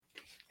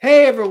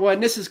Hey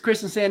everyone, this is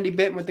Chris and Sandy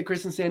Benton with the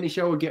Chris and Sandy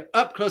Show. We'll get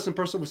up close and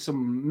personal with some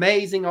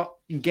amazing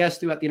guests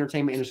throughout the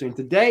entertainment industry. And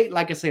today,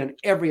 like I say on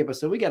every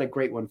episode, we got a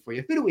great one for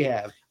you. Who do we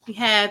have? We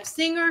have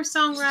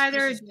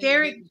singer-songwriter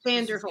Derek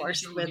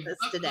Vanderhorst with us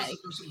today.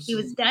 He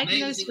was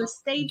diagnosed with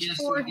stage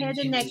 4 head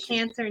and neck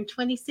cancer in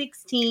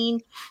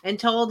 2016 and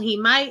told he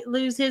might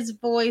lose his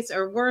voice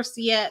or worse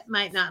yet,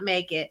 might not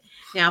make it.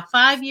 Now,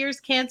 5 years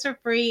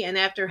cancer-free and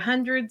after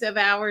hundreds of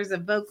hours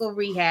of vocal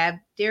rehab,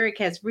 Derek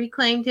has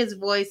reclaimed his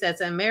voice as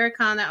an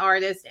Americana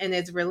artist and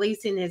is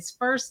releasing his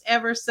first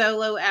ever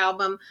solo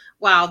album,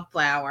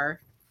 Wildflower.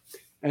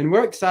 And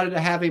we're excited to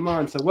have him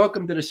on. So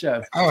welcome to the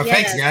show. Oh, yes,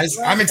 thanks, guys.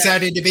 I'm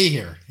excited to be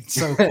here. It's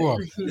so cool.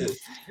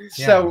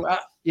 So,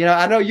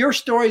 I know your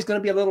story is going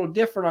to be a little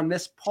different on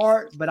this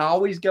part, but I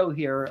always go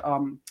here.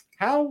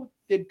 How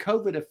did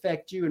COVID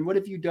affect you and what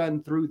have you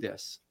done through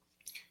this?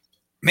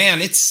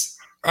 Man,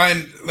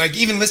 I'm like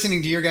even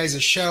listening to your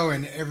guys' show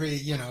and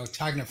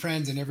talking to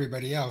friends and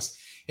everybody else.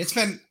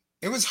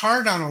 It was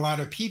hard on a lot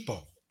of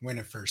people when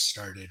it first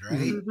started,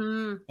 right?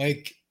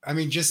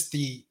 Mm-hmm. Just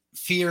the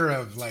fear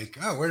of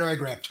where do I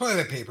grab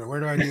toilet paper? Where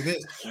do I do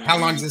this? How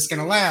long is this going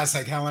to last?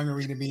 How long are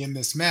we going to be in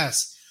this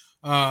mess?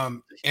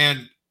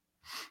 And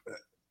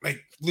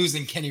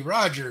losing Kenny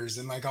Rogers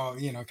and all,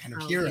 kind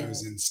of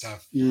heroes and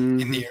stuff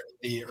in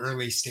the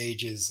early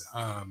stages.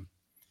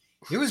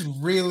 It was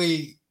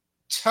really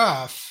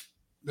tough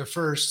the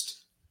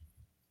first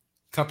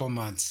couple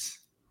months.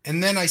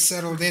 And then I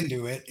settled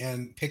into it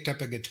and picked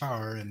up a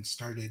guitar and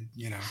started,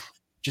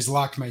 just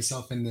locked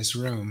myself in this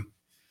room.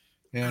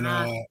 And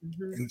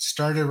and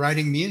started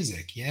writing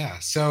music. Yeah.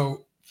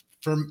 So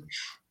for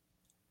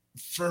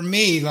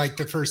me,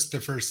 the first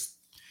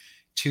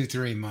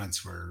 2-3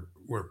 months were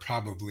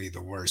probably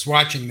the worst.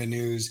 Watching the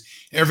news,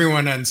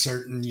 everyone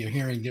uncertain, you're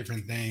hearing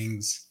different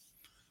things.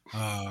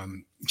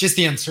 Just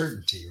the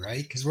uncertainty,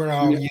 right? Because we're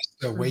all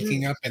used to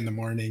waking up in the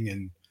morning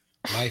and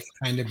life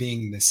kind of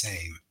being the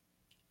same.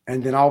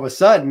 And then all of a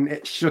sudden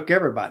it shook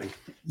everybody.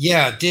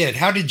 Yeah, it did.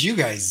 How did you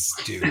guys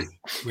do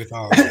with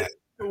all of that?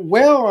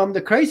 Well,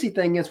 the crazy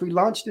thing is we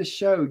launched this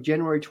show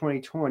January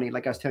 2020,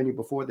 like I was telling you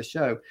before the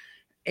show.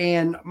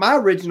 And my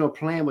original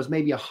plan was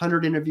maybe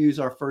 100 interviews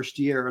our first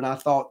year. And I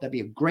thought that'd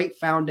be a great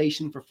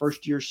foundation for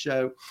first year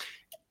show.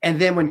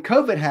 And then when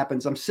COVID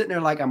happens, I'm sitting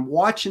there I'm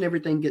watching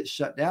everything get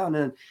shut down.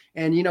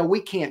 And we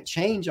can't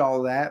change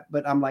all that.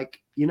 But I'm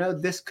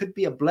this could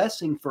be a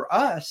blessing for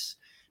us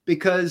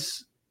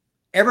because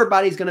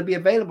everybody's going to be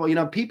available.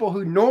 People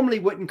who normally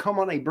wouldn't come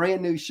on a brand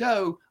new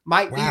show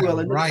might be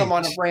willing to come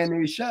on a brand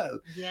new show.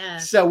 Yeah.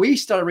 So we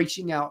started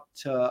reaching out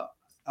to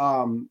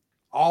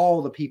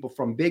all the people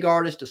from big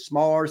artists to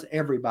small artists,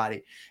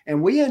 everybody.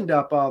 And we end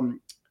up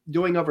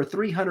doing over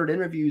 300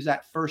 interviews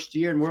that first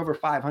year. And we're over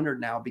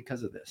 500 now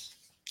because of this.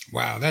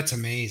 Wow. That's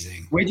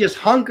amazing. We just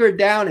hunkered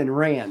down and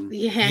ran.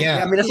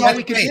 Yeah. That's all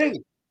we could do.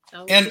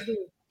 And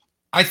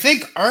I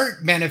think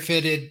art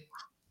benefited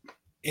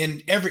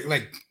in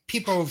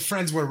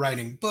friends were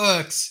writing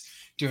books,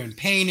 doing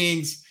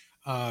paintings.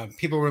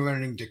 People were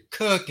learning to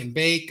cook and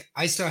bake.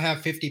 I still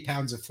have 50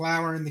 pounds of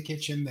flour in the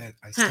kitchen that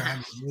I still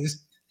haven't used.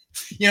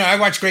 I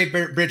watched Great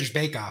British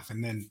Bake Off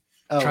and then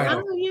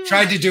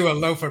tried to do a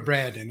loaf of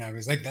bread. And I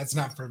was like, that's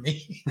not for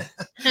me.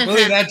 We'll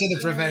leave that to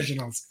the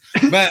professionals.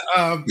 But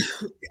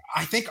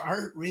I think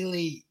art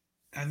really,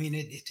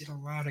 it did a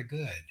lot of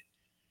good.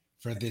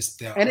 For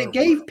this, and it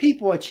gave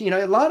people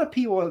a lot of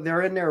people,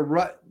 they're in their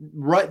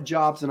rut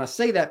jobs, and I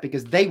say that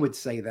because they would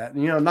say that.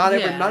 Not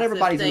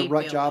everybody's in a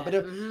rut job, but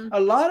a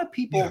lot of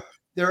people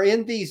they're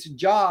in these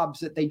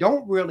jobs that they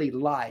don't really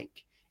like,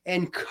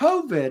 and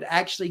COVID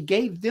actually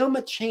gave them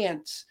a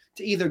chance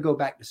to either go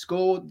back to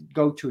school,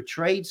 go to a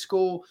trade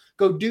school,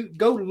 go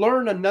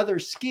learn another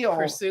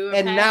skill,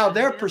 now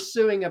they're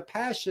pursuing a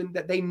passion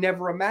that they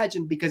never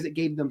imagined because it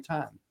gave them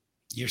time.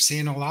 You're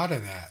seeing a lot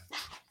of that,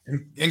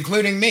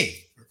 including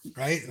me.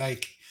 Right?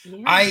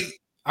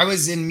 I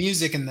was in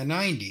music in the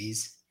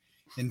 90s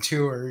and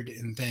toured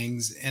and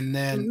things. And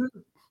then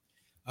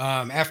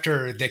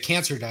after the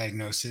cancer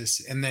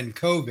diagnosis and then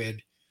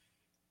COVID,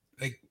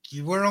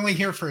 you were only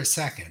here for a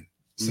second.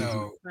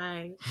 So,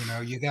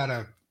 you got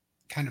to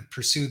kind of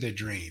pursue the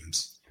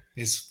dreams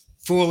as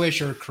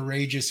foolish or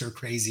courageous or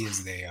crazy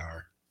as they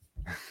are.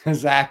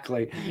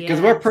 Exactly. Because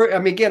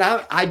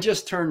I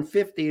just turned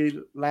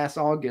 50 last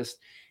August.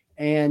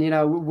 And,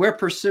 we're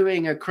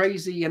pursuing a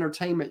crazy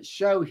entertainment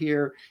show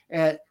here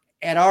at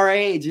our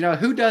age.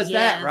 Who does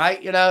that,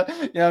 right? Who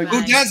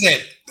does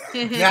it?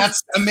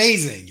 That's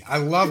amazing. I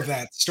love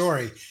that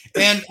story.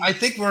 And I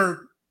think we're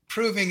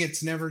proving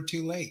it's never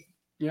too late.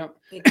 Yep.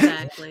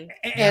 Exactly.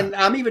 And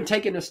I'm even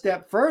taking a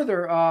step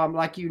further.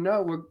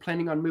 We're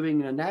planning on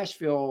moving to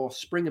Nashville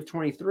spring of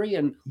 23.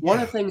 And one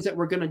of the things that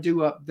we're going to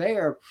do up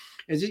there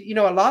is, a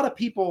lot of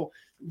people,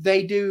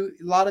 they do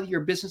a lot of your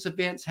business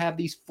events have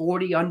these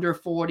 40 under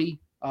 40,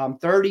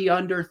 30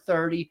 under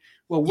 30.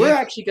 Well, we're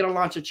actually going to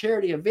launch a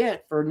charity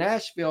event for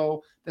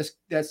Nashville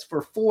that's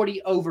for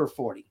 40 over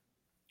 40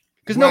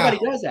 because nobody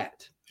does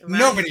that. Right.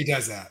 Nobody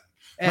does that.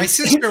 My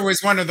sister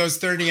was one of those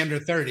 30 under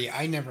 30.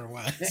 I never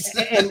was.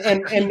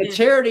 and the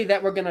charity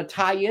that we're going to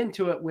tie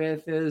into it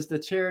with is the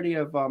charity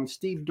of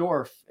Steve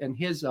Dorff and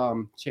his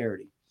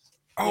charity.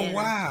 Oh,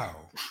 wow.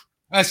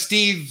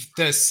 Steve,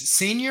 the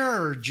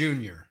senior or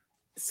junior?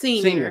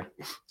 Senior.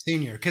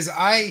 Because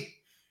I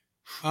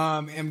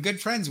am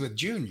good friends with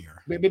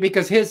Junior.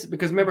 Because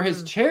remember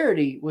his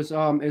charity was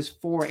is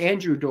for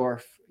Andrew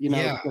Dorff,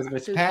 because of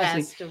his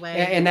passing.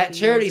 And that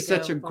charity is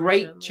such a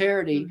great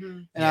charity.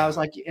 And I was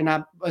like, and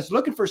I was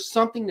looking for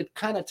something to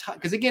kind of tie,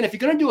 because again, if you're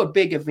going to do a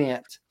big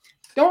event,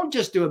 don't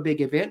just do a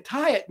big event,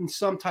 tie it in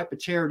some type of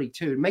charity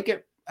too, make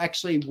it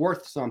actually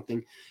worth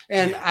something.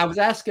 And I was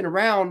asking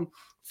around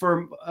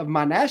for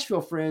my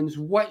Nashville friends,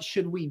 what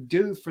should we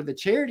do for the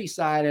charity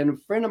side? And a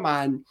friend of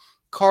mine,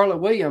 Carla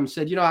Williams,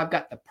 said, I've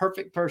got the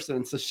perfect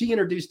person. So she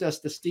introduced us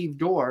to Steve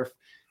Dorff,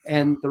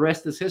 and the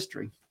rest is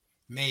history.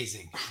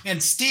 Amazing.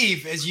 And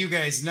Steve, as you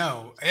guys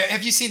know,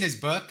 have you seen his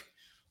book?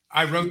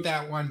 I wrote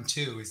that one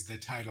too, is the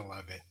title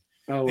of it.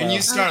 Oh, wow. And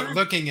you start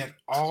looking at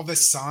all the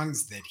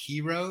songs that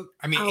he wrote.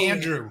 I mean,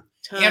 Andrew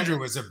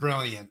was a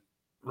brilliant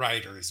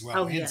writer as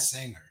well, and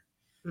singer.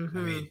 I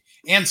mean,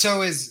 and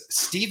so is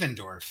Steven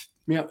Dorff,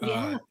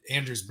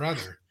 Andrew's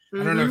brother.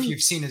 I don't know if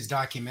you've seen his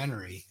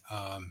documentary.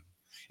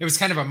 It was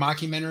kind of a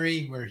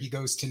mockumentary where he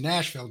goes to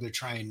Nashville to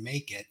try and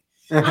make it,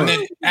 and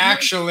then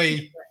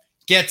actually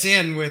gets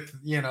in with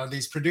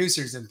these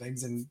producers and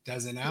things and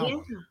does an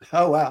album.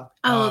 Oh wow!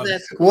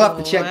 That's cool. We'll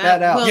have to check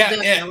that out.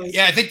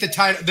 Yeah. I think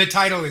the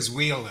title is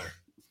Wheeler.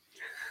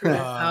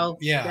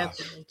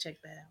 Definitely check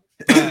that out.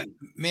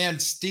 Man,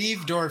 Steve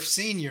Dorff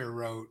Sr.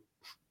 wrote,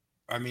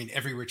 I mean,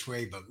 Every Which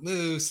Way But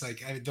Loose.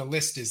 Like the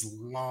list is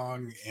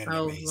long and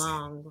amazing.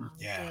 Long.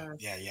 Yeah.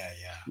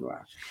 Wow.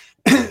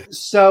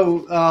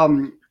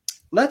 So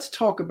let's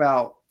talk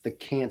about the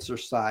cancer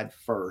side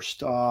first.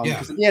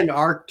 Because again,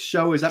 our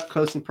show is up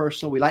close and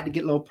personal. We like to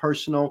get a little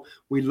personal.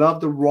 We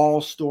love the raw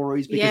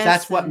stories because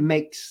that's what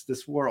makes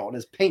this world.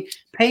 Is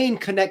pain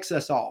connects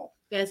us all.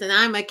 Yes, and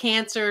I'm a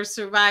cancer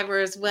survivor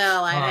as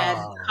well. I had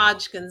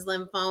Hodgkin's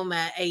lymphoma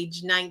at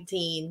age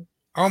 19.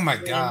 Oh my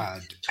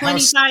God.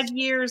 25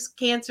 years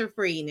cancer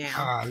free now.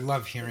 Oh, I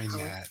love hearing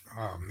that.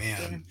 Oh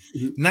man.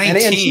 19.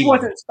 And she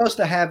wasn't supposed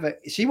to have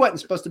be able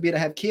to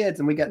have kids,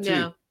 and we got two.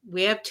 No,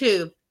 we have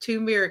two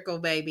miracle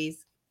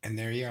babies. And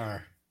there you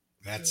are.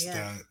 That's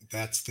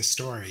the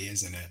story,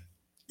 isn't it?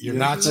 You're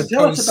not supposed to.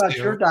 Tell us about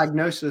your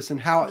diagnosis and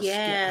how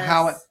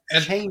it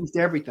changed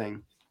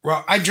everything.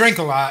 Well, I drink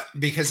a lot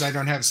because I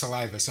don't have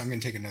saliva, so I'm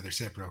going to take another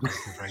sip real quick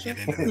before I get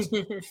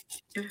into this.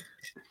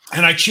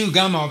 And I chew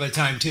gum all the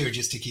time too,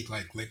 just to keep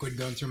like liquid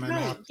going through my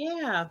mouth.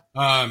 Yeah.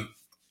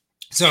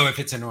 So if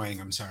it's annoying,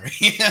 I'm sorry.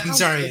 I'm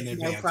sorry in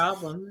advance. No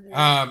problem.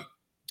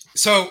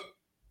 So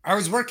I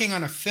was working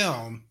on a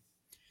film,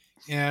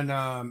 and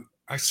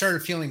I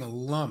started feeling a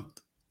lump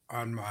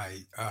on my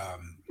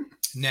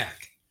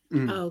neck.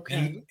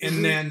 Okay.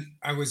 And then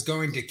I was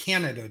going to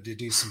Canada to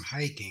do some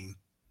hiking.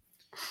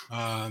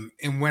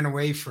 And went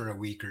away for a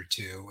week or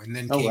two, and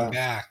then came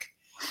back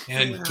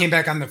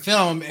on the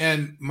film.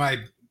 And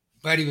my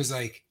buddy was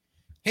like,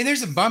 "Hey,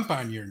 there's a bump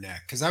on your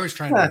neck," because I was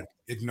trying to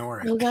ignore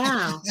it. Oh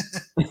wow!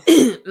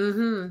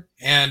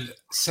 And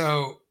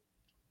so,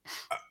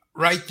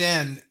 right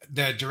then,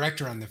 the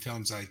director on the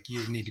film's like,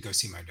 "You need to go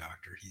see my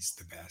doctor. He's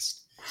the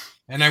best."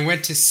 And I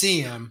went to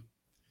see him,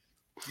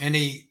 and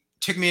he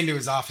took me into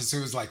his office. It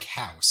was like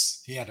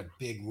house. He had a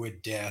big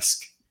wood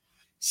desk,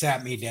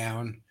 sat me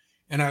down.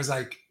 And I was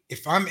like,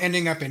 if I'm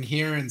ending up in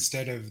here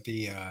instead of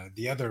the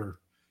other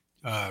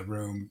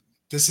room,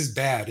 this is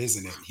bad,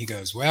 isn't it? He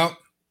goes, well,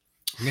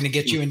 I'm going to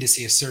get you in to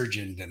see a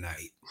surgeon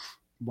tonight.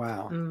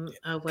 Wow.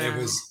 Oh, wow. It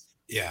was,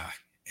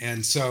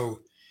 And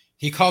so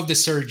he called the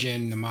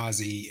surgeon,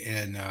 Namazi,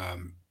 and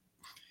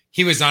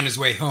he was on his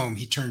way home.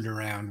 He turned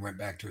around, went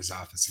back to his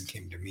office, and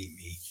came to meet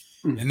me.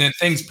 And then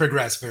things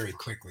progressed very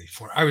quickly.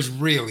 I was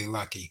really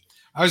lucky.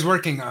 I was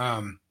working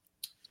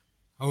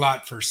a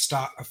lot for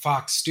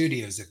Fox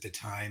Studios at the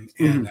time.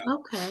 And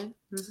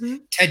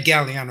Ted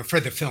Galliano, for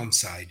the film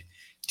side,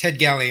 Ted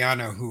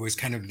Galliano, who was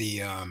kind of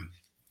the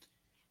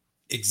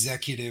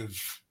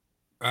executive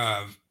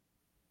of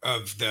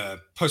the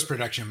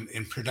post-production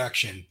and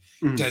production,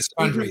 does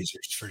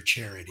fundraisers for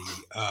charity,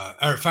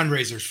 or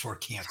fundraisers for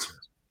cancer,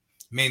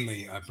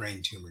 mainly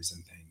brain tumors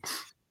and things.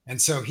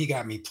 And so he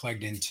got me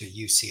plugged into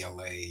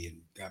UCLA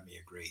and got me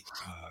a great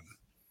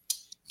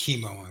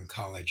chemo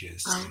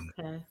oncologist.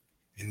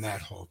 And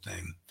that whole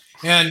thing.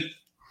 And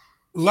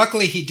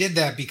luckily he did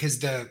that because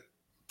the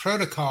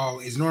protocol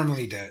is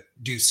normally to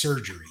do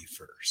surgery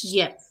first.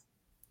 Yes.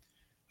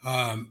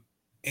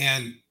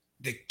 And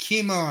the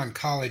chemo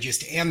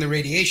oncologist and the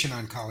radiation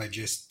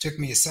oncologist took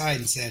me aside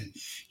and said,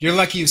 you're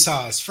lucky you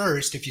saw us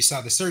first. If you saw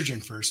the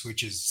surgeon first,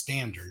 which is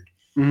standard,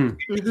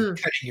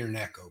 cutting your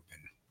neck open.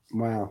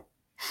 Wow.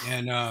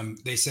 And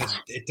they said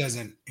it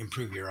doesn't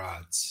improve your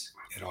odds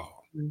at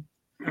all.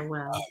 Oh,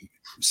 wow.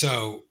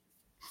 So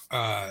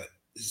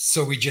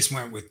we just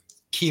went with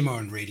chemo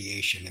and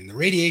radiation, and the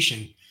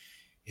radiation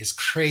is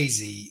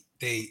crazy.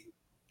 They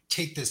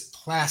take this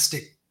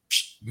plastic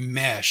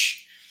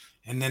mesh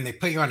and then they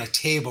put you on a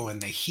table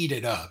and they heat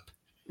it up,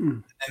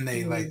 Mm. and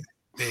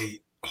they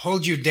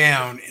hold you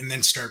down and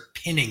then start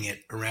pinning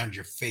it around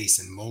your face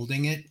and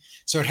molding it.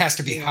 So it has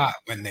to be hot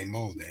when they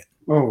mold it.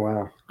 Oh,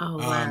 wow. Oh,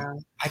 wow.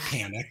 I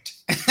panicked.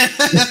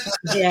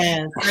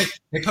 Yes.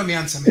 They put me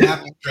on some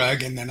happy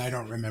drug, and then I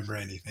don't remember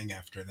anything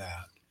after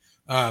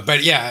that.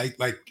 But yeah,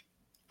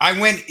 I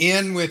went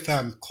in with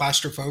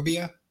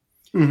claustrophobia.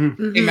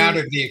 Mm-hmm. Came out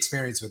of the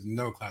experience with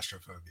no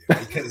claustrophobia,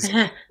 because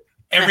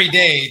every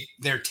day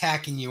they're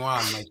tacking you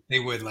on like they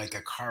would like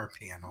a car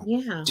panel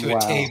to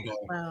a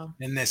table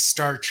in this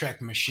Star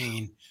Trek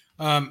machine.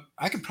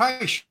 I could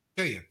probably show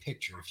you a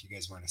picture if you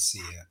guys want to see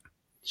it.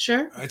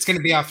 Sure. It's going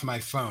to be off my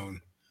phone.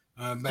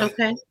 But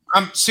okay.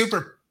 I'm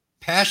super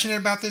passionate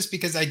about this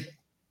because I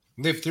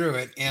lived through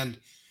it, and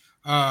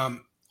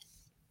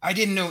I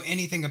didn't know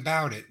anything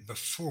about it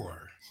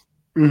before.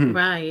 Mm-hmm.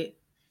 Right.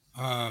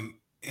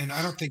 And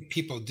I don't think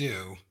people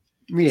do.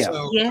 Yeah.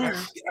 So I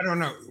don't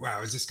know.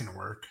 Wow, is this going to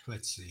work?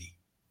 Let's see.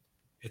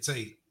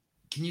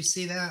 Can you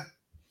see that?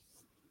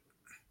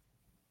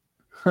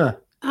 Huh.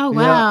 Oh,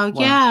 wow.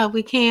 Yeah,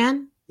 we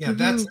can. Yeah,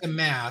 that's the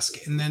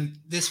mask. And then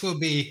this will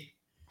be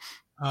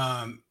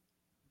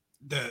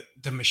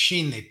the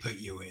machine they put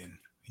you in.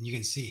 And you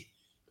can see,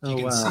 see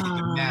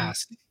the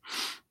mask.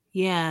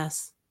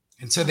 Yes.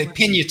 And so they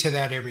pin you to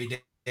that every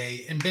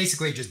day and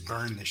basically just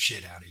burn the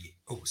shit out of you.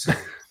 Oh, sorry.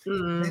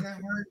 Did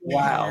that work?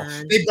 Wow.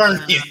 They burn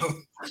you.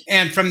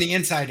 And from the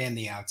inside and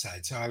the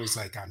outside. So I was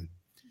like,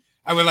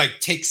 I would like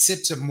take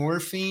sips of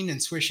morphine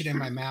and swish it in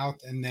my mouth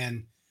and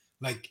then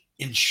like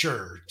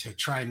ensure to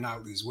try and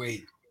not lose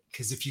weight.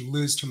 Because if you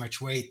lose too much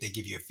weight, they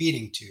give you a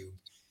feeding tube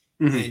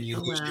and you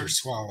lose your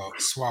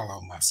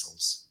swallow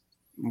muscles.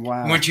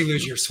 Wow. Once you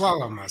lose your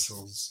swallow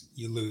muscles,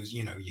 you lose,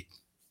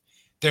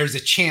 there's a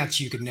chance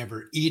you could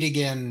never eat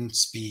again,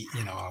 speak,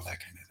 all that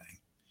kind of thing.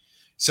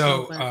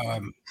 So,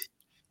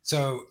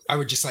 so I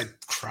would just like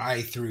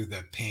cry through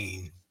the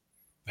pain,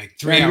 like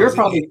 3 hours. You're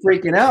probably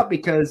freaking out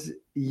because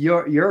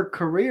your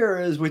career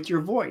is with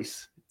your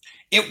voice.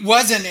 It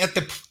wasn't at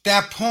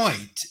that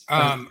point.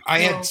 I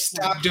had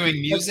stopped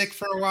doing music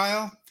for a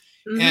while,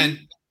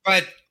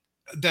 but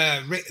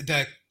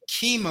the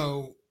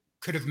chemo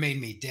could have made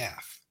me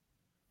deaf,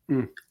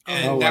 and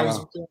that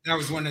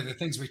was one of the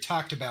things we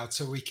talked about.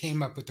 So we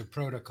came up with a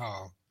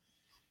protocol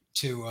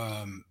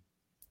to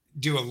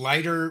do a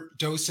lighter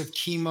dose of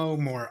chemo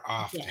more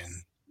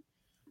often,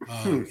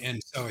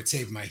 and so it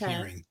saved my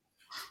hearing.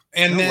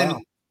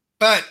 And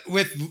but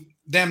with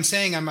them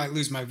saying I might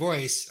lose my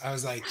voice, I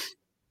was like,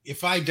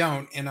 if I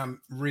don't, and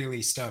I'm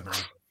really stubborn,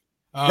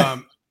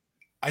 I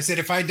said,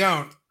 if I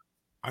don't,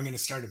 I'm going to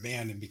start a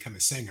band and become a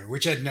singer,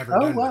 which I'd never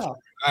done before.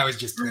 I was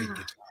just playing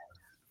guitar.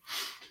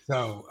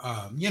 So,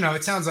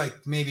 it sounds like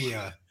maybe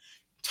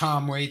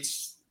Tom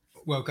Waits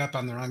woke up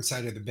on the wrong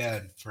side of the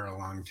bed for a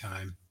long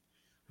time.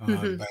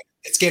 But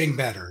it's getting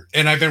better.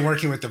 And I've been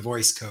working with the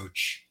voice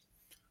coach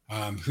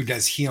who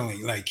does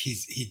healing. Like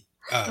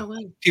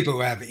people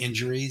who have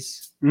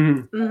injuries.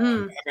 I've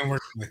been working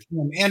with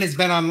him, and it's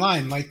been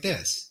online like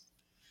this,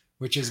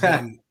 which has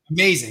been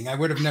amazing. I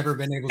would have never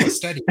been able to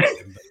study with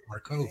him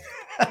before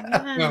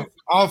COVID. So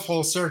all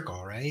full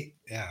circle, right?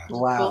 Yeah.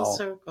 Wow. Full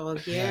circle.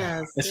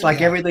 Yes. It's like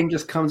everything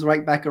just comes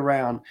right back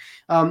around.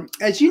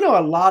 As you know,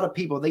 a lot of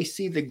people, they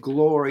see the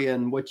glory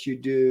in what you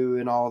do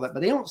and all that,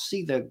 but they don't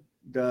see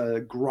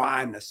the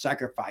grind, the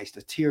sacrifice,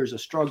 the tears, the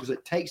struggles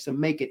it takes to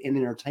make it in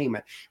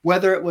entertainment.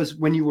 Whether it was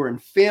when you were in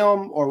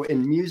film or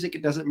in music,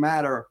 it doesn't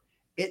matter.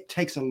 It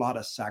takes a lot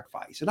of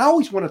sacrifice. And I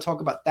always want to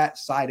talk about that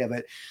side of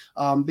it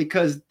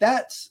because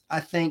that's, I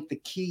think, the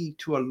key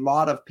to a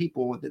lot of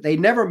people. That they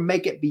never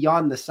make it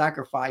beyond the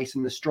sacrifice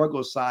and the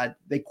struggle side.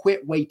 They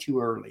quit way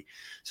too early.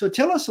 So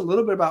tell us a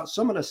little bit about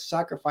some of the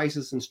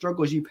sacrifices and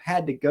struggles you've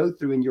had to go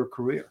through in your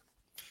career.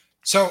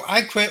 So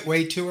I quit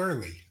way too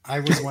early.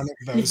 I was one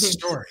of those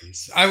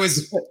stories. I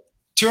was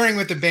touring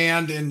with the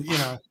band, and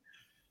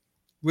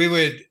we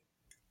would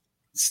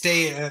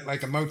stay at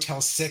like a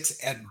Motel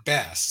 6 at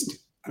best.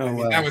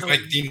 That was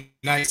like the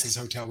nicest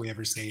hotel we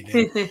ever stayed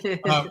in.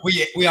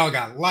 We all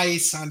got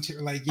lice onto,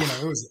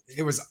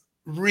 it was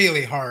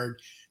really hard.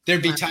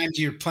 There'd be times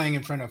you're playing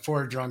in front of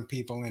 4 drunk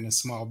people in a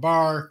small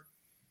bar,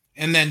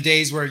 and then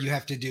days where you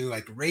have to do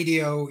like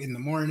radio in the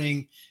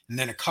morning and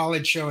then a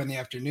college show in the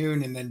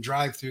afternoon and then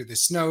drive through the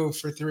snow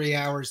for 3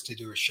 hours to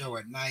do a show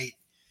at night.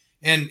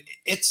 And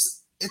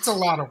it's a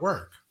lot of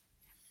work.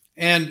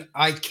 And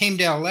I came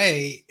to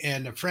LA,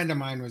 and a friend of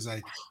mine was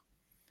like,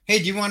 hey,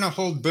 do you want to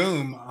hold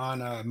boom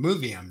on a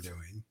movie I'm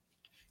doing?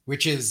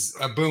 Which is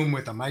a boom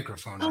with a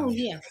microphone on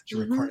the end to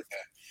record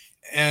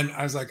that. And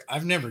I was like,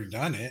 I've never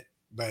done it,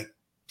 but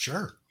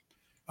sure.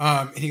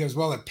 And he goes,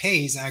 well, it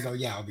pays. And I go,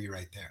 yeah, I'll be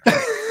right there.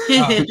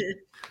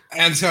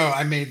 And so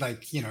I made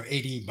like,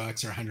 $80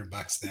 or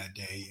 $100 that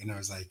day. And I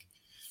was like,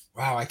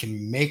 wow, I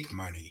can make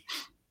money.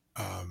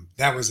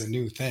 That was a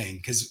new thing.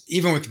 Because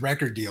even with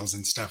record deals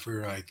and stuff, we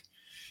were like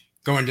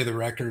going to the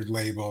record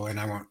label, and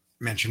I won't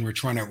mention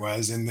which one it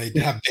was, and they'd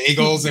have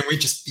bagels and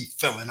we'd just be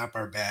filling up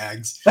our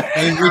bags.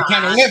 And we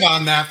kind of live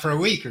on that for a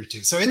week or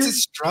two. So it's a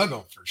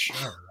struggle for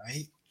sure,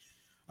 right?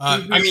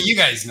 I mean, you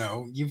guys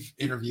know, you've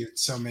interviewed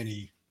so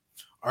many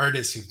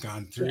artists who've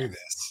gone through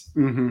this.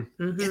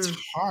 It's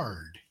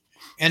hard.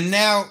 And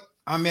now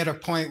I'm at a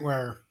point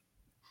where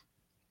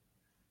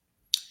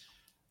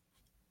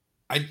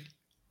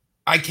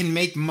I can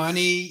make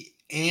money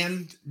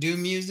and do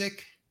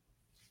music.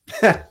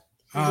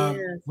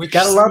 Which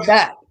gotta love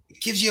that.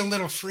 Gives you a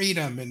little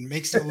freedom and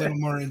makes it a little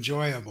more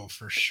enjoyable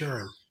for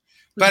sure.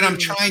 But I'm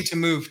trying to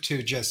move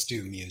to just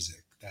do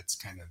music. That's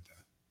kind of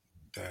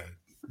the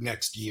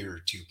next year or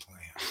two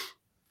plan.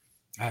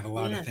 I have a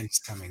lot of things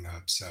coming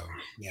up. So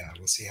yeah,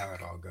 we'll see how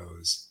it all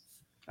goes.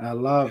 I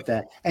love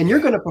that. And you're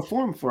going to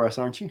perform for us,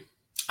 aren't you?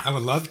 I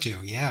would love to.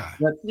 Yeah.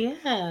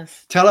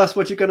 Yes. Tell us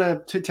what you're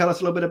going to tell us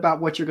a little bit about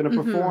what you're going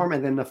to perform,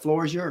 and then the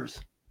floor is yours.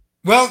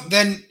 Well,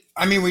 then,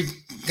 I mean, we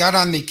got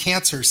on the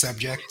cancer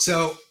subject.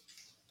 So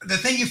the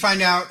thing you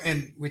find out,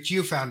 and which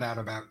you found out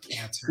about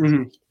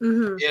cancer,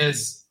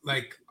 is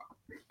like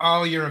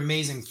all your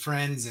amazing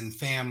friends and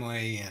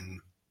family and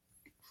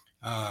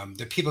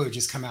the people who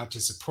just come out to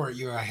support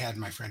you. I had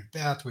my friend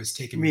Beth was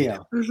taking me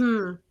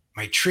to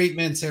my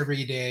treatments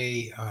every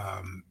day.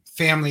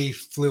 Family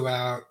flew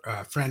out.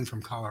 A friend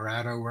from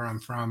Colorado, where I'm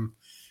from,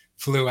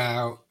 flew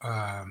out.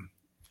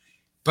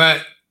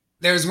 But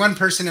there's one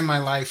person in my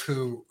life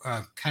who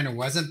kind of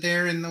wasn't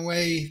there in the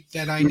way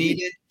that I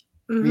needed.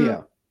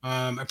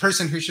 A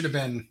person who should have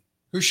been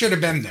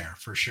there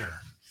for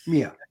sure.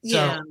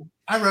 So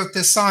I wrote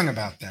this song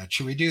about that.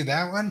 Should we do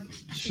that one?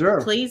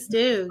 Sure. Please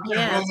do.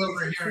 Yeah. Roll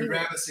over here and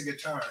grab us a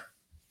guitar.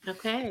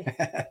 Okay.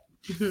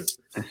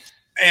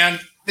 And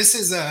this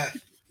is a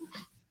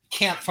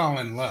Can't Fall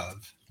in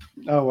Love.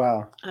 Oh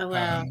wow. Oh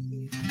wow.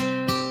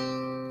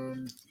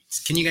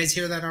 Can you guys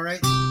hear that all right?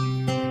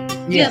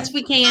 Yes,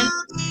 we can.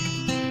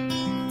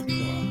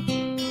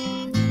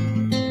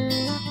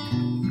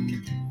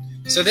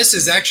 So this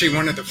is actually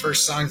one of the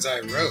first songs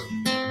I wrote.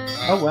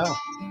 Oh wow.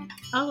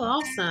 Oh,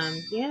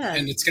 awesome. Yeah.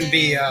 And it's going to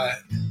be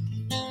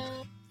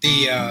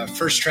the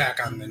first track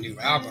on the new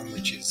album,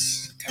 which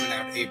is coming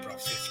out April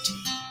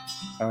 15th.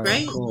 Oh,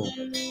 great. Cool.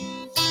 I'm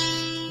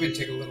going to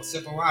take a little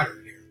sip of water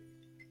here.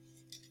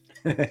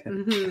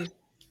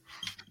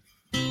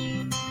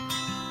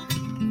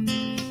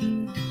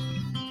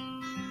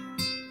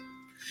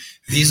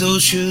 These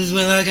old shoes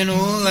were like an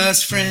old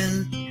last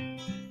friend.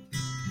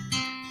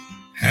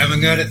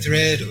 Haven't got a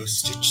thread or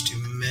stitch to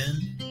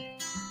mend.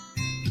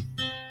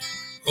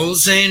 Old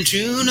saying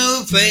true,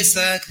 no place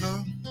like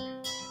home.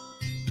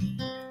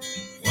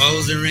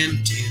 Walls are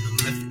empty and I'm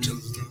left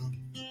alone.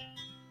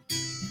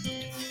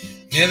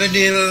 Never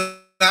did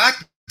like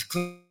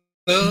the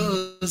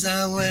clothes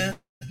I wear.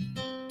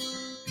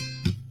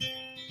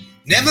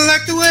 Never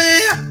liked the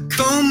way I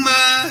comb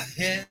my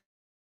hair.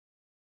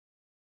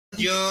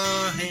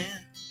 Your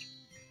hand.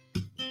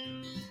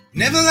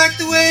 Never liked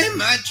the way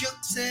my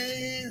jokes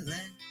land.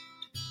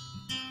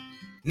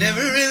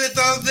 Never really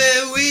thought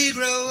that we'd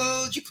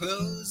grow old. You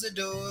closed the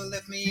door,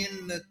 left me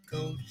in the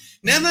cold.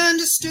 Never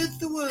understood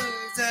the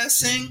words I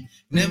sing.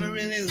 Never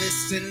really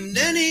listened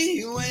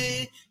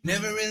anyway.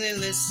 Never really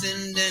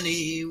listened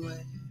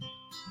anyway.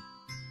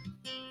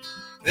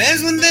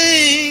 There's one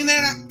thing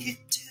that I can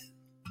do.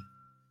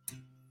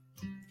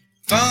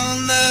 Fall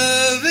in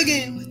love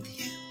again with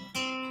you.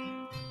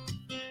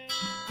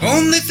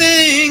 Only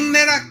thing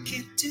that I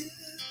can do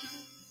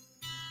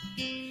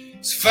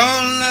is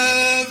fall in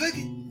love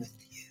again with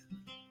you.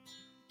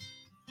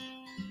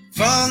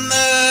 Fall in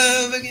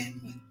love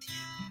again with you.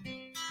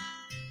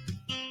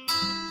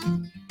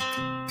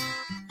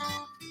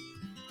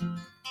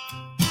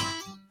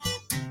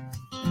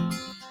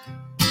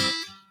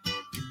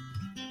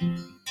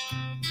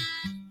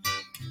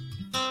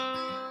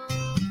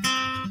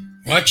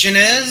 Watching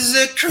as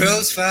the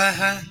crows fly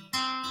high.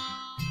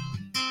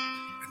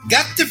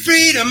 Got the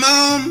freedom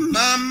on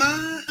my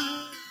mind.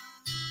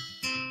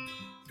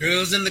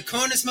 Girls in the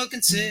corner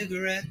smoking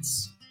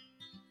cigarettes.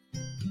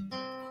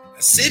 I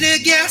sit here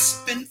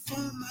gasping for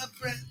my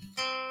breath.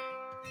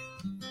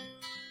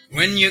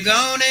 When you're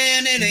gone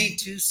and it ain't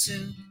too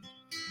soon.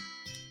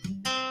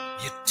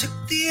 You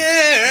took the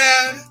air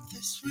out of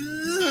this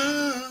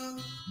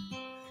room.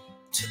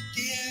 Took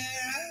the air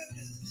out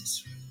of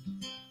this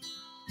room.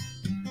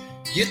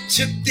 You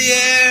took the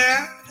air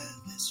out.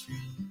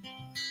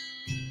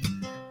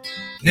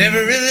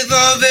 Never really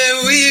thought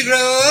that we'd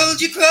grow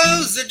old. You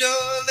closed the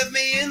door, left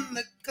me in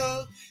the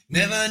cold.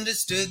 Never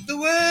understood the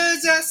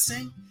words I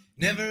sing.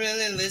 Never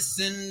really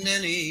listened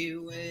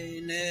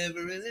anyway.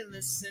 Never really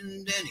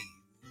listened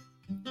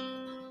anyway.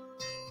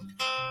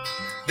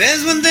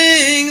 There's one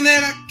thing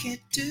that I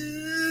can't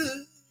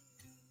do.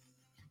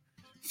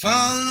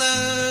 Fall in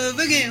love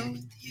again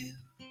with you.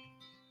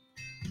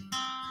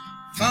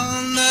 Fall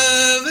in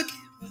love again.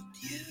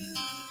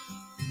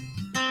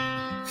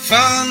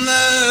 Fall in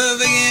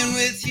love again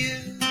with you.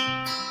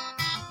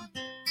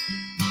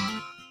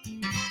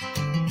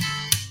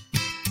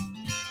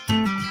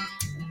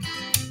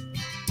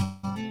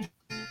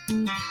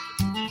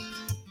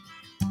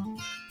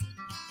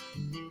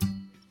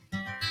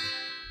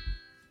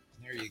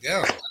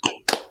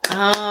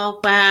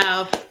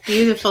 wow.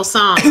 Beautiful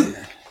song.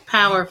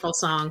 Powerful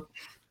song.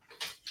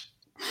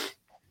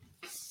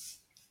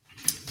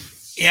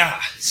 Yeah.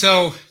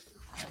 So,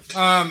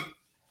 not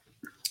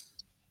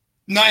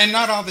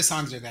all the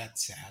songs are that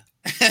sad.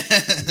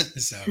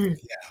 So, yeah.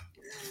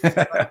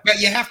 But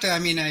you have to, I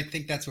mean, I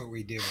think that's what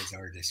we do as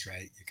artists,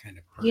 right? You kind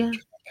of purge all that.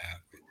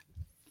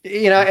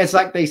 It's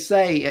like they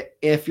say,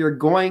 if you're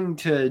going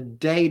to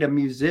date a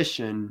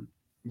musician,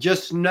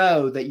 just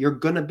know that you're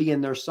going to be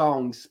in their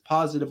songs,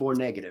 positive or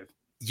negative.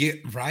 Yeah,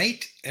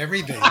 right?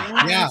 Everything.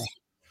 Yeah.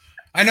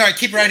 I know. I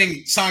keep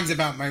writing songs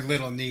about my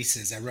little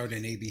nieces. I wrote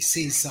an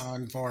ABC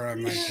song for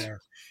them right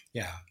there.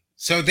 Yeah.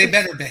 So they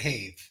better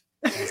behave.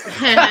 Yes.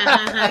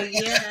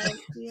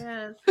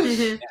 Yeah.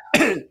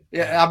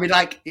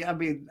 I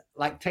mean,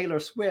 like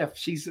Taylor Swift,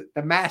 she's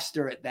the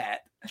master at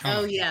that.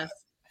 Oh yes.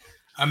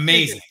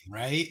 Amazing,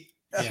 right?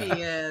 Yeah. She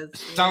is.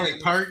 Dolly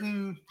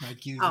Parton,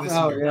 like you listen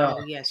to.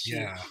 Oh yes.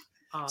 Yeah.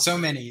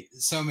 Awesome.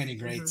 So many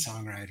great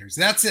songwriters.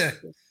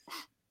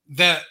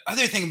 The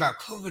other thing about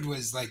COVID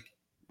was like,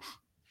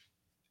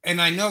 and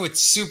I know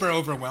it's super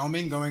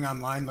overwhelming going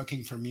online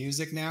looking for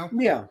music now.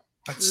 Yeah.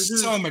 But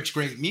so much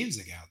great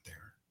music out there.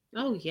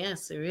 Oh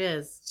yes, there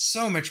is.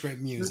 So much great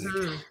music.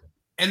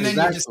 And then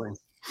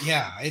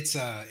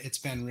it's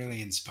been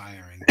really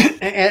inspiring.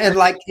 And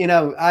like,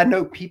 I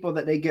know people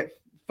that they get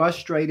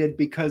frustrated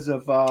because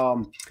of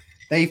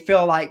they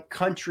feel like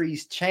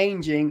country's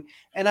changing.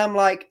 And I'm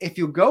like, if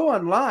you go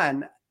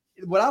online,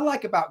 what I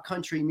like about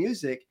country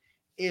music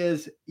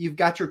is you've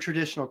got your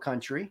traditional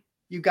country,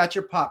 you've got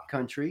your pop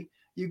country,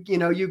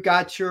 you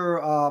got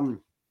your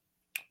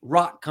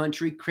rock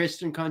country,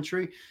 Christian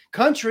country.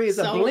 Country is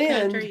a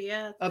blend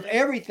of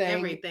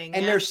everything.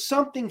 And there's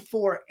something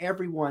for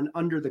everyone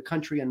under the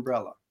country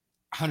umbrella.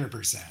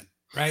 100%.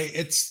 Right?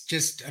 It's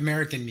just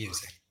American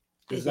music.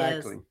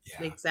 Exactly.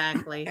 Yeah.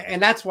 Exactly.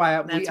 And that's why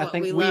I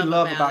think we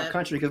love about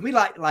country, because we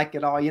like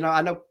it all.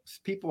 I know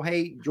people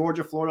hate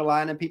Georgia, Florida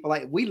line, and people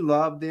we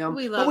love them.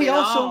 But we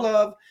also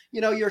love,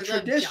 your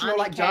traditional,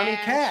 like Johnny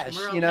Cash,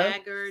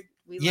 Haggard.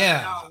 We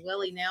love it all.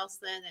 Willie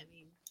Nelson. I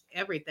mean,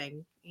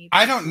 everything.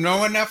 I don't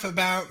know enough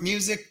about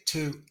music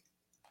to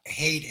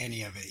hate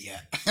any of it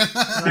yet.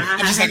 I'm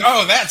just like,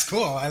 oh, that's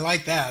cool. I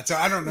like that. So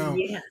I don't know.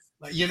 Yes.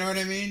 You know what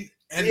I mean?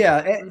 And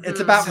it's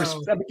about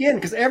again,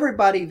 because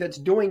everybody that's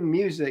doing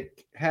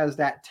music has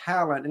that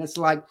talent, and it's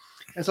like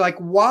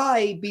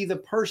why be the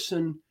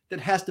person that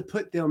has to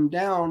put them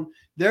down?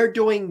 They're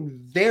doing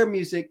their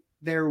music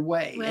their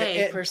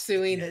way,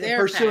 pursuing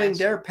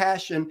their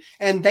passion,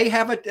 and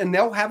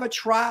they'll have a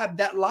tribe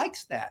that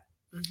likes that.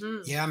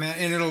 Yeah, man,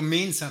 and it'll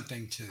mean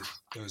something to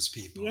those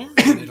people,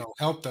 and it'll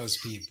help those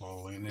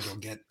people, and it'll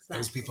get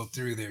those people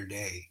through their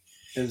day.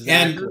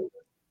 Exactly. And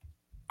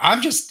I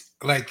was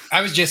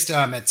just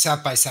at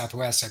South by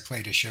Southwest. I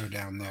played a show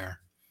down there.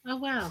 Oh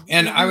wow!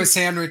 And I was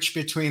sandwiched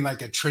between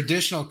like a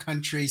traditional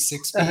country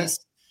 6-piece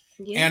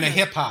and a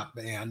hip hop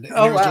band. And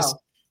it was just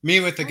me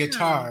with the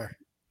guitar.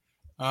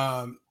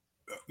 It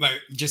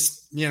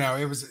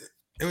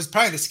was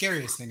probably the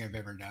scariest thing I've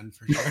ever done,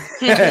 for sure.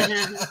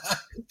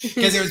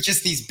 Because it was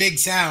just these big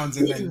sounds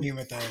and then me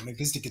with an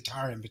acoustic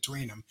guitar in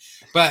between them.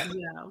 But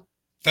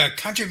the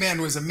country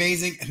band was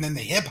amazing, and then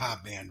the hip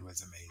hop band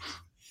was amazing.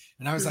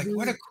 And I was like,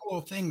 what a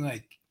cool thing.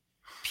 Like,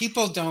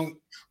 people don't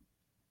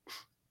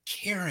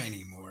care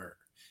anymore.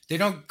 They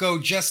don't go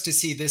just to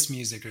see this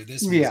music or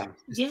this music.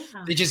 Yeah.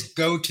 They just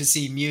go to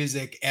see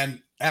music.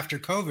 And after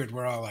COVID,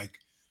 we're all like,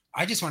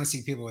 I just want to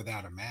see people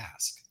without a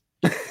mask.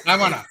 I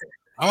want to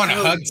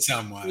hug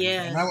someone.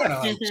 Yeah. And I want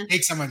to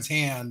shake someone's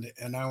hand.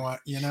 And I want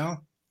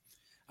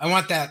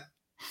that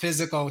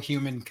physical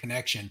human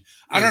connection.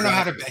 I don't know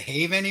how to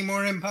behave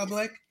anymore in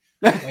public.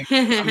 Like,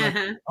 I'm like,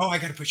 oh, I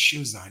got to put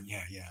shoes on.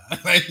 Yeah.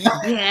 Like,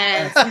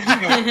 yes.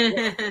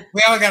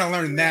 We all got to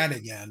learn that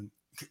again,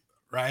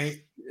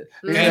 right?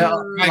 Yeah.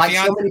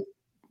 And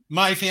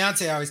my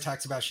fiance always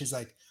talks about. She's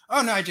like,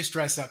 oh no, I just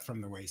dress up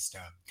from the waist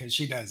up,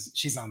 because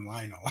she's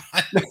online a lot.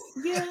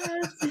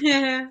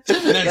 Yes.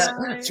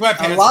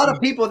 A lot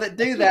of people that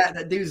do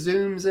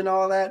Zooms and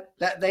all that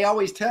they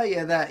always tell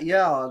you that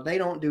they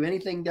don't do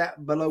anything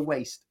that below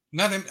waist.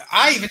 Nothing.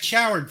 I even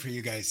showered for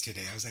you guys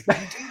today. I was like,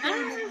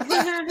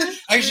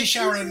 I usually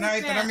shower at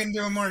night, but I'm going to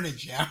do a morning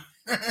shower.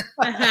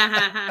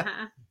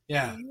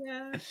 Yeah.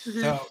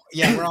 So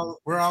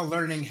we're all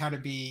learning how to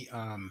be,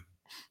 I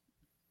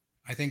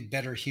think,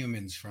 better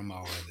humans from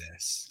all of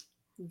this.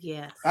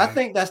 Yes. I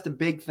think that's the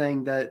big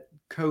thing that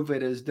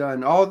COVID has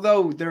done.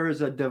 Although there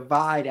is a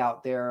divide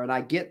out there, and I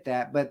get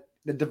that, but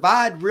the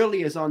divide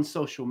really is on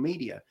social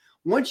media.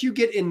 Once you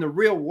get in the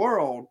real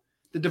world,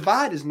 the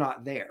divide is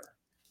not there.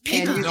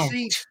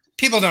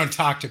 People don't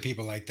talk to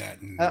people like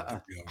that in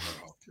the real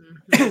world.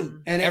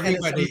 And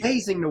it's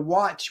amazing to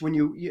watch when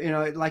you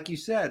like you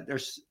said,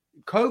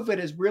 COVID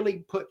has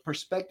really put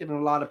perspective in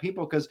a lot of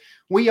people, because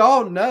we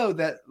all know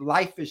that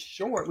life is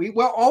short. We've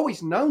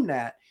always known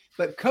that,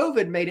 but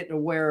COVID made it to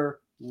where,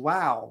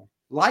 wow,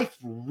 life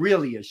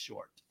really is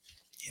short.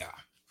 Yeah.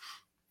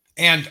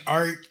 And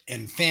art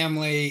and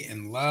family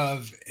and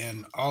love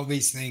and all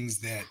these things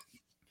that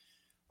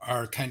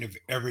are kind of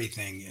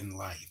everything in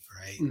life,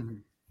 right?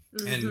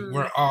 Mm-hmm. And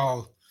we're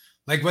all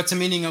like, what's the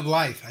meaning of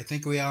life? I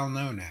think we all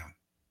know now.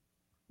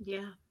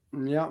 Yeah.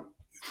 Yeah.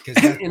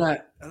 Because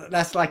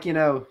That's like,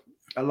 a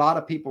lot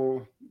of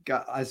people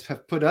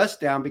have put us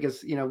down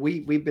because,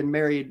 we've been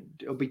married,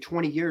 it'll be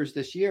 20 years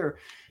this year.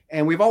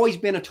 And we've always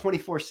been a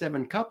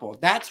 24/7 couple.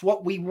 That's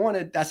what we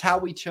wanted. That's how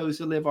we chose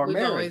to live our We've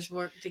marriage. always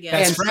worked together.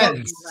 That's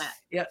And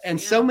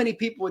friends. so many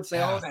people would say,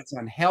 Yeah. "Oh, that's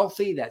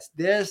unhealthy. That's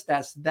this,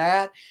 that's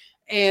that,"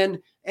 and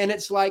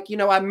it's like,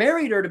 I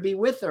married her to be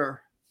with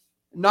her,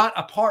 not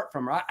apart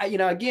from her.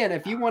 Again,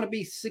 if you want to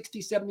be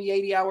 60, 70,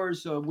 80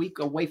 hours a week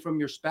away from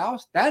your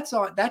spouse, that's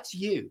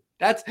you.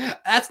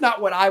 That's not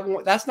what I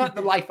want. That's not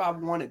the life I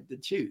wanted to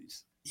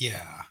choose.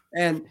 Yeah.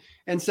 And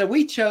so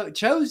we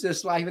chose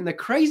this life. And the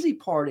crazy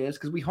part is,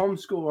 because we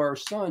homeschool our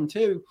son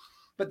too,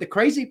 but the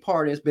crazy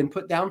part is been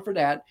put down for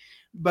that.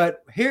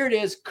 But here it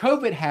is,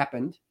 COVID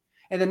happened.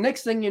 And the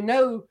next thing you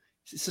know,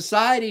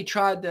 society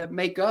tried to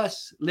make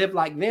us live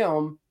like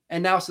them.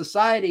 And now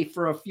society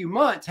for a few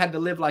months had to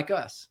live like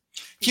us.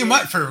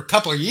 For a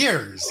couple of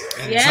years.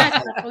 And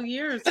a couple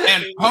years.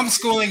 And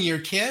homeschooling your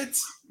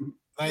kids,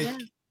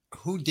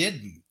 who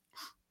didn't?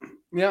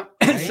 Yeah.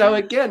 So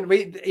again,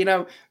 we,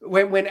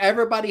 when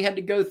everybody had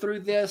to go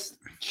through this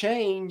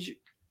change,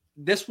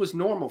 this was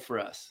normal for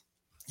us.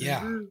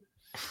 Yeah.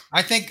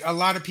 I think a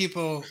lot of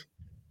people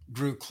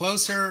grew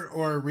closer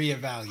or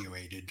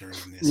reevaluated during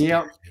this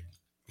period.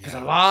 Because a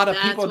lot of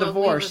people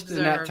divorced in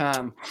that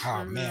time.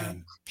 Oh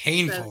man,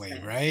 painfully,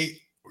 right?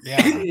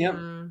 Yeah. Yep.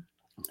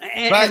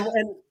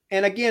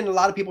 And again, a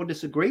lot of people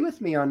disagree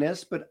with me on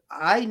this, but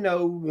I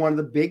know one of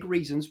the big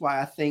reasons why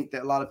I think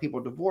that a lot of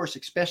people divorce,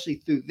 especially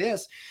through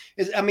this,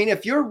 is,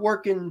 if you're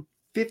working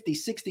 50,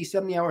 60,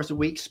 70 hours a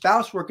week,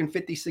 spouse working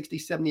 50, 60,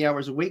 70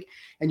 hours a week,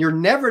 and you're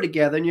never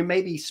together, and you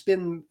maybe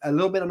spend a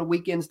little bit on the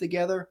weekends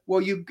together,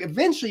 well,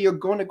 eventually you're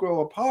going to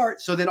grow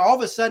apart. So then all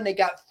of a sudden they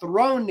got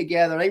thrown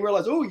together, and they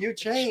realize, oh, you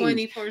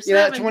changed.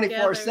 24/7.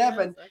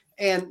 24/7.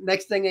 And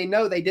next thing they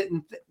know,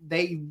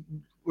 they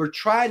were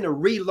trying to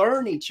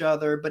relearn each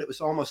other, but it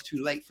was almost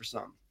too late for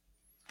some.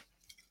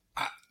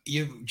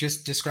 You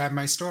just described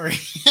my story.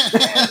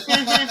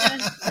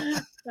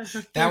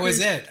 That was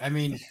it.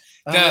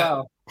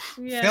 The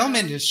film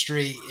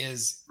industry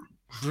is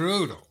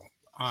brutal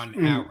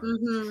on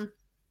hours.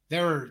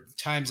 There were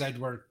times I'd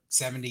work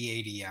 70,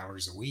 80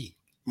 hours a week.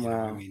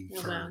 Wow.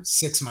 For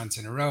 6 months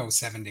in a row,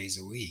 7 days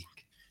a week,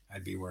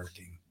 I'd be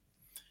working.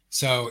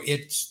 So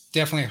it's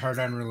definitely hard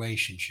on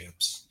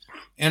relationships.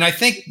 And I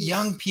think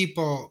young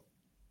people,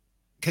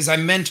 because I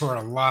mentor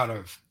a lot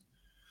of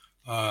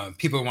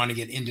people who want to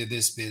get into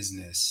this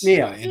business,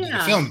 into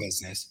the film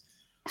business.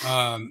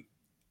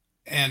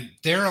 And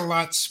they're a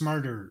lot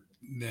smarter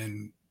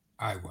than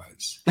I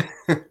was.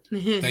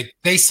 Like,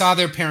 they saw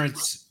their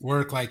parents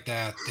work like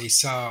that. They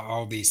saw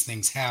all these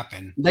things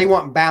happen. They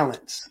want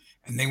balance.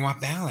 And they want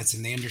balance,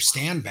 and they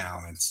understand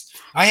balance.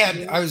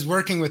 I was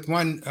working with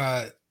one,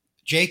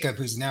 Jacob,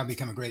 who's now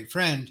become a great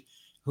friend,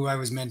 who I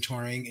was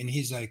mentoring, and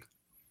he's like,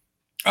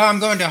 "Oh, I'm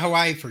going to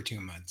Hawaii for 2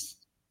 months."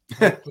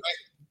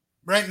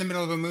 right in the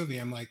middle of a movie.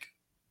 I'm like,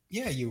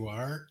 "Yeah, you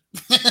are."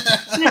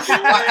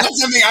 That's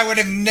something I would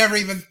have never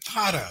even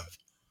thought of.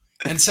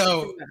 And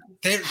so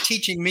they're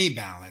teaching me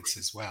balance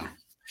as well.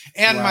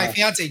 And my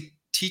fiance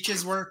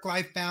teaches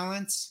work-life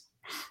balance.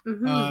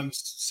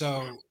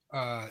 So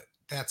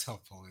that's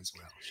helpful as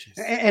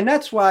well. And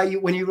that's why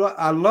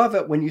I love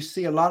it when you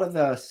see a lot of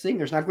the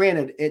singers. Now,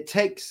 granted, it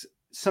takes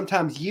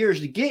sometimes years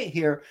to get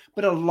here,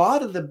 but a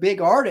lot of the big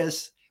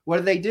artists,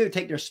 what do?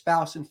 Take their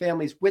spouse and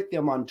families with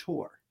them on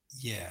tour.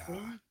 Yeah.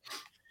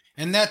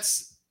 And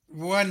that's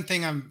one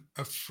thing I'm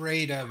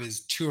afraid of,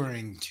 is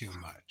touring too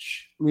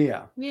much.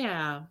 Yeah.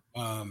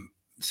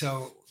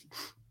 So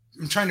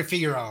I'm trying to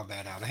figure all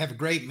that out. I have a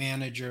great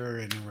manager,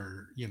 and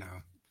we're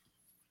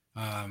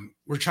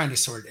trying to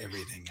sort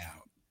everything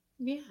out.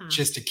 Yeah.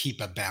 Just to keep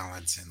a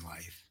balance in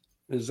life.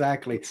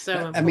 Exactly.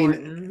 So I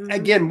mean,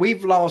 again,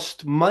 we've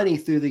lost money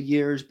through the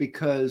years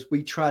because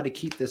we try to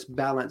keep this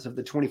balance of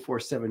the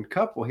 24/7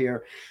 couple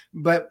here.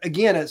 But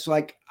again, it's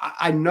like,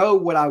 I know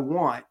what I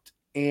want,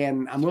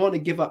 and I'm willing to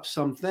give up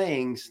some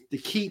things to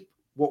keep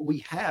what we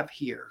have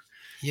here.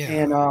 Yeah.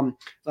 And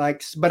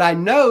but I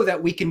know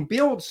that we can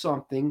build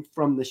something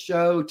from the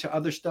show to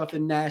other stuff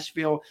in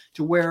Nashville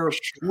to where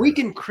we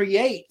can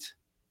create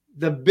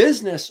the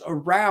business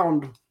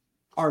around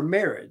our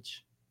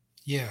marriage.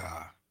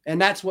 Yeah.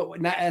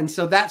 And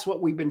so that's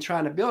what we've been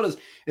trying to build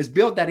is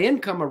build that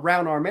income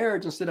around our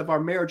marriage instead of our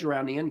marriage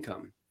around the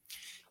income.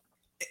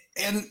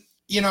 And,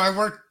 I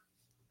worked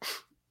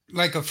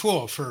like a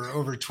fool for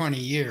over 20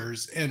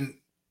 years, and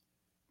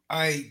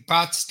I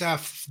bought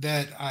stuff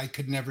that I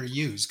could never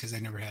use because I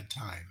never had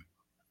time.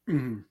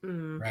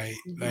 Right.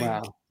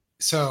 Wow.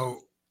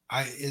 So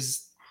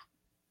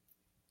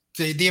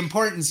the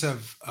importance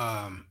of,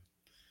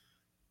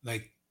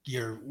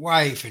 your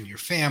wife and your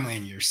family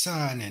and your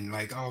son, and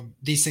all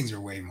these things are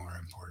way more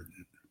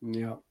important.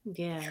 Yeah.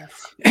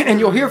 Yes. And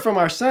you'll hear from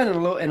our son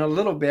in a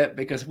little bit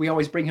because we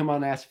always bring him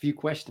on to ask a few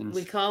questions.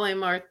 We call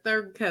him our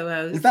third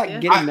co-host. In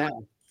fact, get him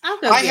now. I'll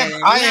go I get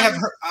have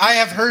him. I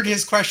have heard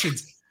his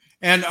questions,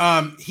 and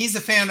he's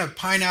a fan of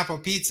pineapple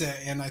pizza,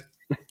 and I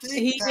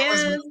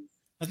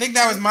think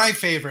that was my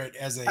favorite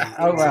as a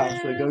wow!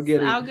 So go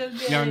get him. I'll go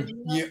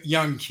get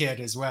young kid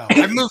as well.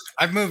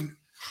 I've moved.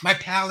 My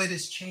palate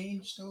has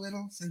changed a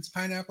little since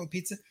pineapple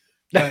pizza,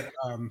 but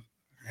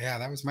yeah,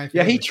 that was my favorite.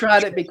 Yeah, he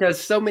tried it because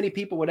so many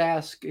people would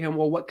ask him,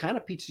 well, what kind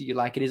of pizza do you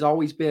like? It has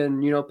always been,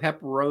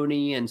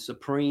 pepperoni and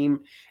supreme.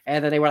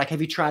 And then they were like,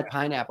 have you tried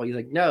pineapple? He's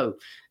like, no.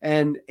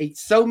 And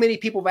so many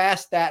people have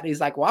asked that. And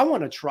he's like, well, I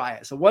want to try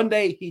it. So one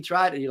day he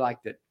tried it. He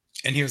liked it.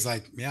 And he was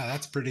like, yeah,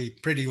 that's pretty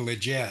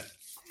legit.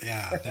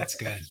 Yeah, that's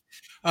good.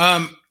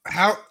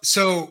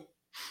 So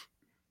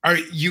are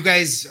you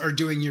guys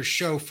doing your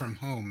show from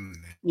home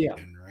then, yeah,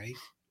 right?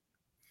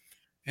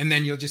 And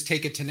then you'll just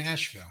take it to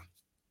Nashville.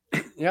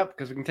 Yep,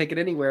 because we can take it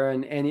anywhere,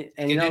 and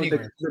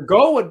anywhere. The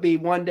goal would be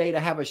one day to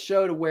have a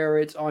show to where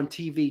it's on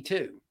TV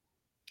too,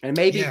 and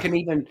maybe you can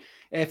even,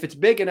 if it's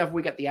big enough,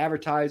 we got the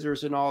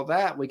advertisers and all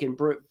that, we can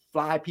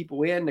fly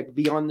people in to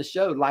be on the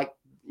show, like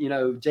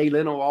Jay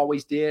Leno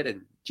always did,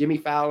 and Jimmy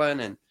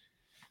Fallon, and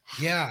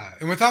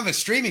and with all the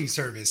streaming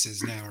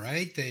services now,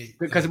 right?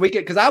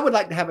 Because I would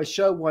like to have a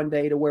show one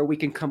day to where we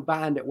can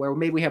combine it, where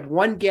maybe we have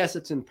one guest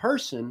that's in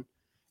person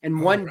and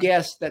one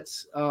guest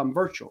that's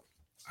virtual.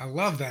 I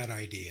love that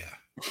idea.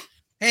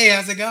 Hey,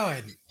 how's it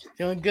going?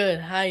 Doing good.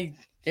 Hi,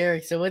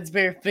 Derek. So what's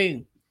favorite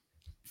food?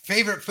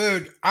 Favorite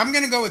food? I'm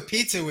going to go with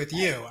pizza with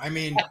you. I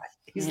mean,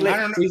 he's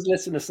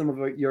listening to some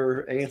of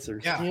your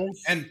answers. Yeah.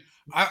 Yes. And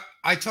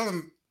I told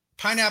him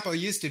pineapple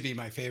used to be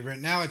my favorite.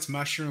 Now it's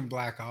mushroom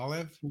black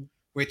olive,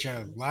 which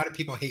a lot of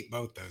people hate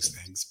both those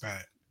things,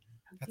 but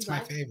that's my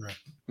favorite.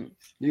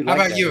 How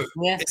about you?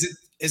 Yeah.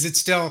 Is it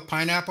still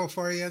pineapple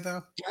for you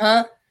though?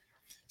 Huh?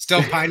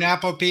 Still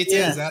pineapple pizza?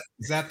 Yeah.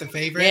 Is that the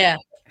favorite? Yeah.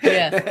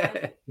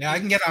 Yeah. Yeah, I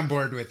can get on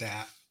board with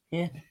that.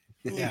 Yeah.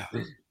 Yeah.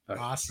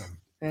 Awesome.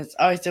 That's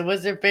all right. So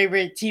what's your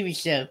favorite TV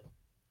show?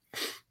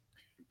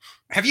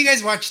 Have you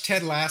guys watched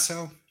Ted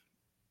Lasso?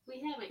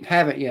 We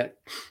haven't yet.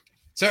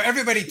 So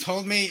everybody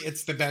told me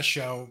it's the best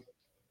show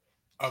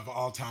of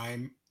all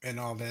time and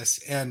all this.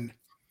 And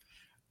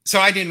so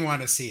I didn't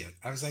want to see it.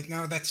 I was like,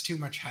 no, that's too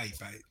much hype.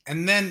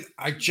 And then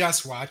I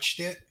just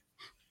watched it.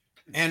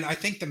 And I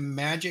think the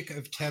magic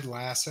of Ted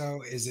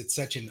Lasso is it's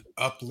such an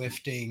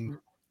uplifting,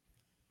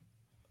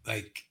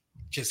 like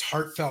just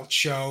heartfelt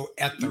show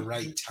at the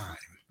right time.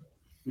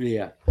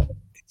 Yeah.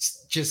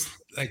 It's just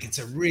like, it's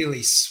a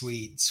really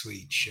sweet,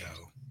 sweet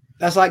show.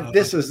 That's like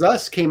This Is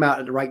Us came out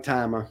at the right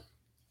time.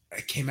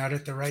 It came out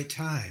at the right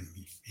time.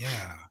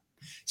 Yeah.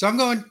 So I'm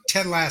going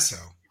Ted Lasso.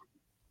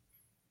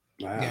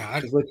 Wow.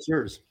 Yeah. What's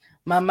yours?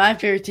 My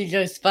favorite TV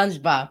show is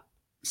SpongeBob.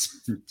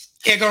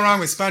 Can't go wrong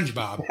with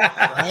SpongeBob,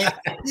 right?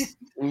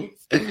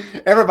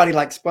 Everybody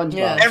likes SpongeBob.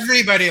 Yeah.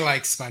 Everybody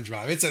likes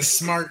SpongeBob. It's a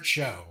smart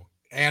show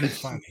and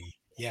funny.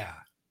 Yeah.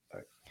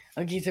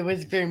 Okay, so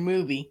what's your favorite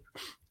movie?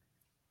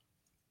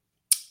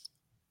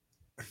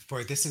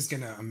 Boy, this is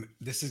gonna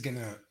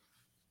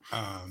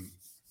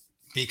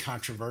be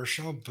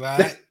controversial,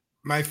 but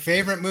my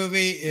favorite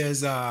movie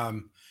is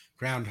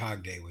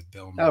Groundhog Day with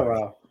Bill Murray. Oh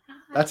wow,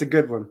 that's a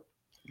good one.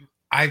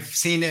 I've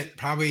seen it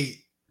probably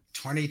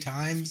 20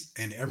 times,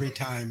 and every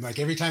time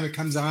it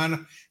comes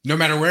on, no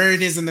matter where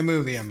it is in the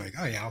movie, I'm like,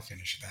 oh yeah, I'll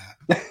finish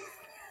that.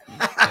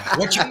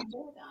 Yeah.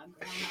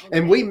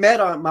 And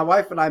my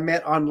wife and I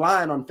met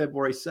online on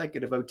February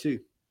 2nd of 2002.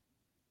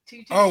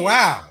 Oh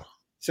wow.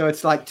 So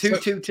it's like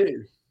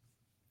 222.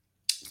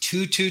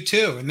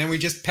 222. And then we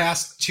just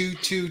passed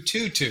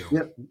 2222.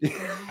 Yep.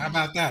 How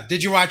about that?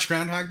 Did you watch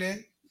Groundhog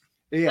Day?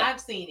 Yeah.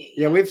 I've seen it.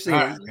 Yeah, we've seen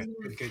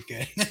it.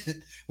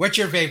 Good. What's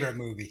your favorite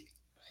movie?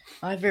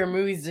 My favorite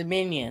movie is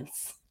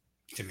Dominions.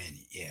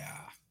 Dominion,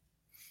 yeah.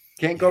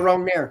 Can't go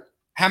wrong there.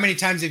 How many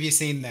times have you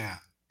seen that?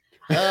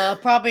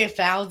 Probably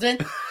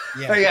 1,000.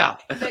 Yeah.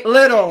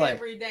 Literally.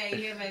 Every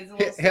day.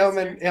 Him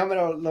and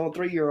our little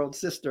 3-year-old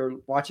sister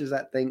watches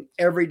that thing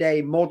every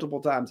day,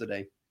 multiple times a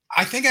day.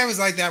 I think I was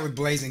like that with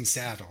Blazing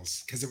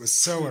Saddles because it was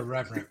so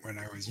irreverent when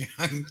I was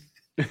young.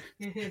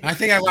 I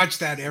think I watched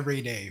that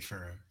every day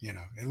for,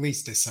 at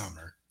least a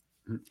summer.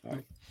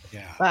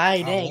 Yeah.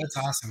 Bye. That's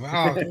awesome.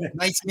 Oh,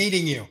 nice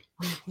meeting you.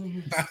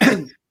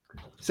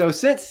 So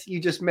since you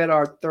just met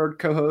our third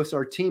co-host,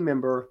 our team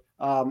member,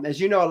 as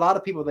you know, a lot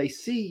of people, they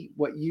see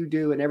what you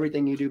do and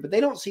everything you do, but they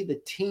don't see the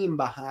team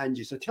behind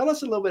you. So tell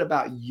us a little bit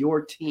about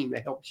your team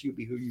that helps you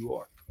be who you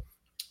are.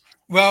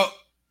 Well,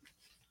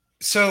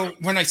 so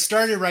when I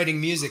started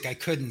writing music, I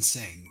couldn't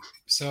sing.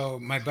 So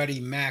my buddy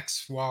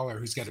Max Waller,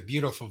 who's got a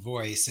beautiful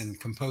voice and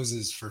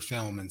composes for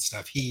film and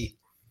stuff, he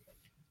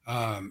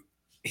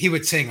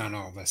would sing on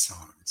all the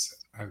songs.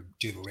 I would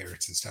do the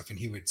lyrics and stuff, and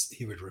he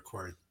would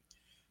record.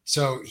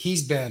 So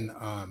he's been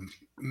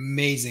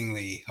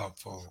amazingly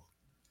helpful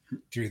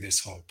through this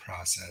whole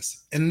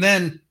process. And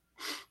then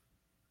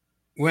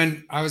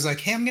when I was like,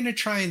 hey, I'm going to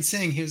try and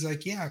sing, he was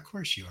like, yeah, of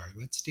course you are.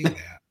 Let's do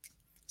that.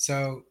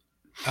 So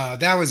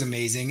that was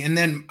amazing. And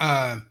then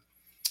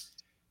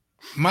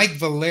Mike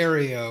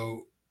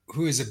Valerio,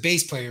 who is a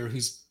bass player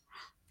who's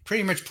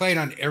pretty much played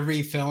on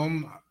every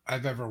film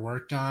I've ever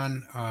worked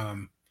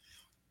on.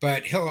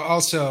 But he'll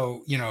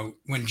also,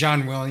 when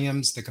John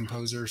Williams, the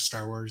composer,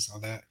 Star Wars, all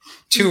that,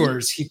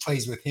 tours, he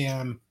plays with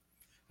him.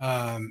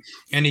 And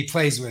he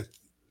plays with,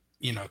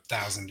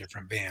 1,000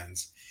 different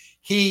bands.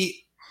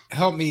 He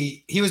helped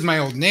me. He was my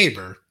old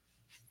neighbor.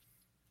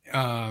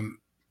 And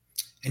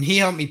he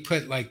helped me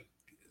put like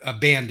a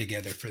band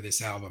together for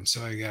this album.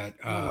 So I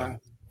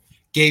got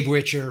Gabe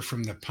Witcher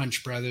from the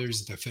Punch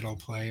Brothers, the fiddle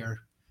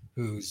player,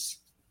 who's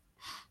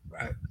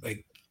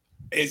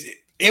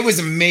it was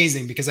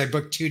amazing because I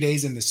booked 2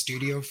 days in the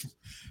studio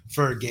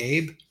for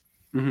Gabe.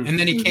 Mm-hmm. And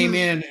then he came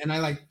in and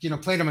I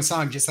played him a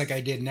song just like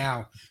I did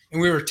now. And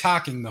we were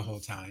talking the whole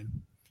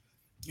time.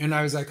 And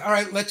I was like, all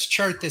right, let's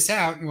chart this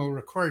out and we'll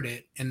record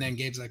it. And then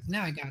Gabe's like,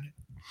 no, I got it.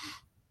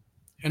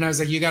 And I was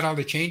like, you got all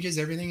the changes,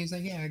 everything? He's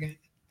like, yeah, I got it.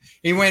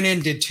 He went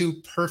in, did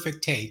 2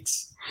 perfect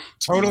takes,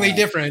 totally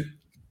different,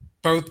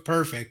 both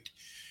perfect.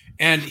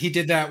 And he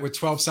did that with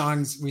 12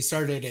 songs. We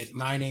started at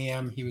 9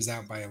 a.m. He was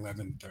out by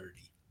 11:30.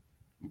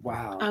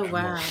 Wow. Oh,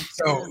 wow.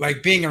 So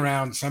being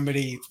around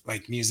somebody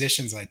like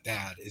musicians like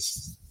that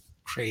is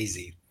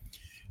crazy.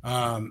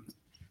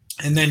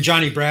 And then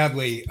Johnny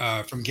Bradley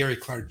from Gary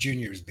Clark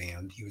Jr.'s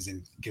band. He was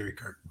in Gary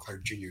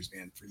Clark Jr.'s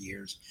band for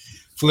years.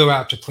 Flew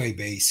out to play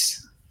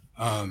bass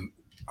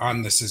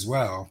on this as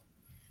well.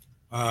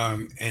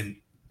 And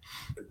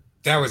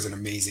that was an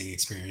amazing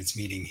experience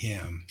meeting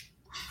him.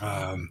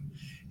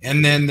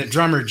 And then the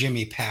drummer,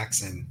 Jimmy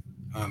Paxson.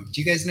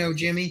 Do you guys know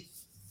Jimmy?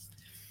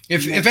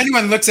 If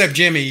anyone looks up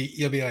Jimmy,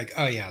 you'll be like,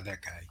 oh yeah, that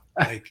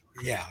guy.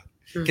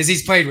 Because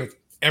he's played with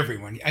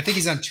everyone. I think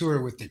he's on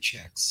tour with the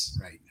Chicks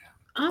right now.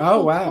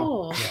 Oh wow.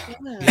 Cool.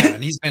 Yeah.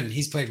 And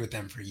he's played with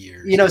them for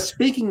years.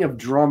 Speaking of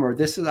drummer,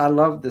 I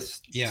love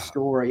this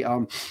story.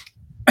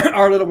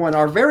 Our little one,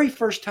 our very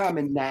first time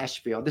in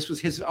Nashville. This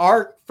was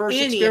our first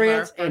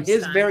experience and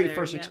his very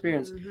first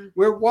experience. Mm-hmm.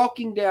 We're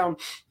walking down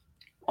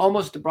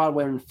almost to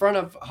Broadway in front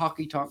of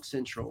Hockey Tonk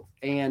Central,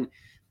 and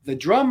the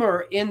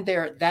drummer in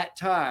there at that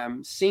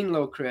time seen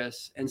Lil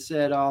Chris and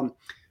said,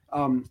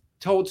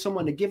 told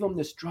someone to give him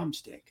this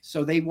drumstick.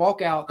 So they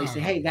walk out, they say,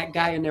 hey, that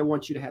guy in there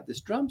wants you to have this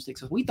drumstick.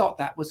 So we thought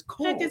that was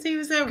cool. Because he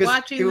was there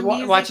watching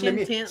the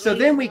music. So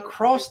then we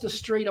crossed the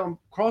street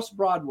cross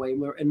Broadway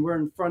and we're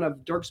in front of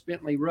Dierks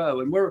Bentley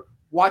Row and we're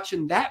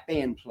watching that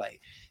band play.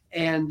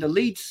 And the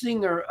lead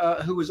singer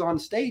who was on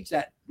stage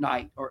that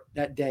night or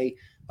that day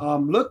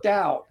looked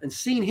out and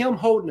seen him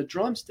holding a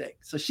drumstick.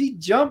 So she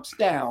jumps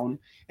down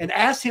and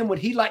asked him would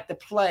he like to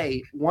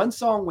play one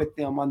song with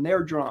them on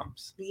their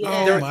drums. Yeah.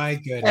 Oh my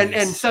goodness.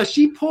 And so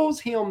she pulls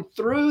him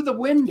through the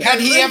window. Had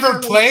he ever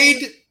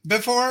played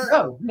before?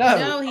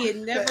 No, he had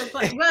never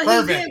played.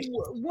 Well, he did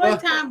one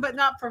time, but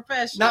not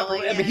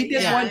professionally. He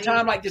did one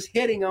time, like just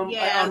hitting him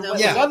on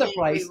another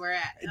place.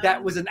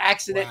 That was an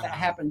accident that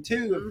happened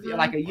too,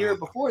 like a year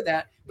before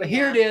that. But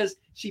here it is.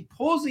 She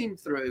pulls him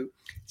through.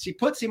 She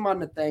puts him on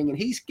the thing, and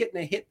he's getting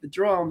to hit the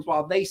drums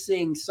while they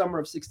sing "Summer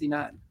of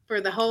 '69"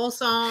 for the whole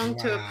song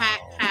to a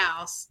packed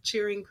house,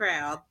 cheering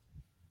crowd,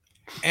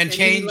 and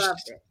changed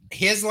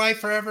his life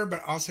forever,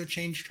 but also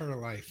changed her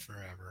life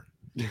forever.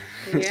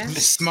 Yeah,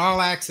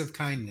 small acts of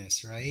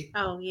kindness, right?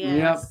 Oh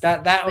yes.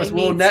 Yep, that was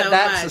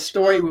that's a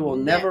story we will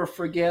never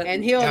forget,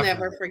 and he'll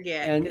never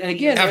forget. And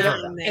again,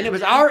 and it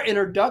was our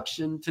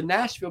introduction to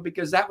Nashville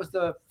because that was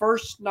the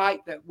first night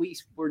that we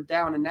were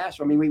down in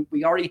Nashville. I mean,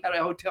 we already had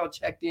a hotel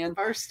checked in,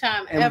 first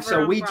time and ever.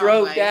 So we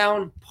drove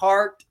down,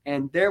 parked,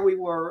 and there we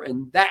were,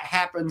 and that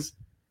happens.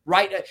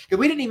 Right, because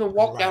we didn't even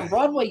walk down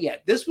Broadway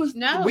yet. This was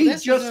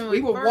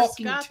we were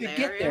walking to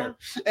get there.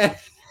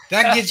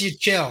 That gives you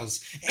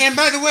chills. And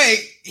by the way,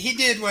 he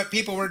did what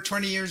people worked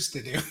 20 years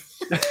to do.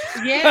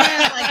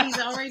 Like he's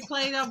already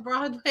played on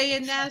Broadway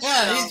in Nashville.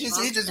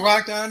 Yeah, he just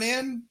walked on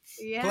in,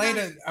 played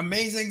an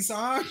amazing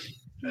song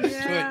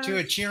to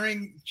a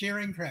cheering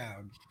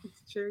crowd.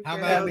 How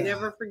about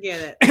never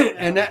forget it.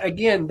 And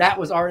that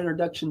was our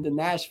introduction to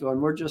Nashville,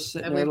 and we're just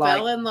sitting there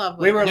fell in love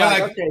with we were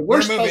okay,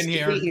 we're supposed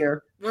to be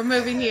here. We're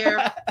moving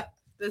here.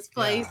 This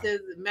place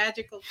is a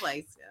magical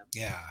place.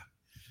 Yeah.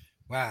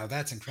 Wow,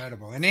 that's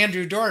incredible. And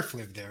Andrew Dorff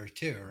lived there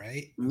too,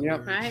 right?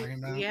 Yep.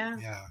 Right.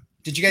 Yeah.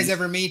 Did you guys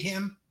ever meet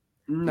him?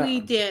 No. We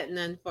didn't,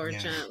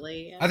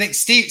 unfortunately. Yeah. I think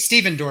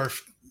Stephen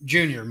Dorff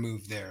Jr.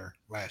 moved there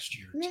last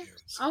year too.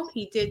 So. Oh,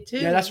 he did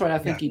too. Yeah, that's right. I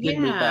think he did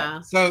move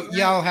back. So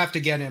y'all have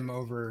to get him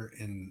over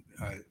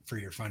for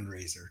your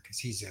fundraiser because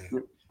he's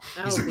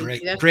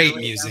a great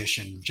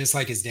musician, just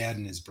like his dad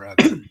and his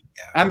brother. Yeah.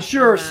 I'm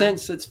sure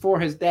since it's for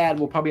his dad,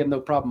 we'll probably have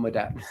no problem with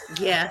that.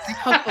 Yeah,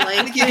 hopefully.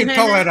 I think you can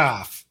pull it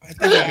off.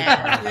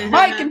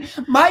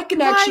 Mike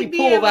can actually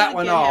pull that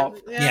one off.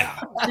 Yeah,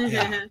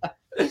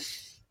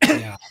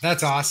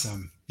 that's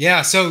awesome.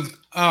 Yeah, so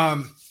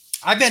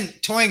I've been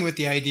toying with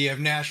the idea of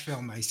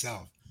Nashville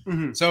myself.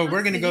 Mm-hmm. So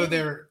we're going to go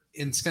there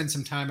and spend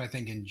some time, I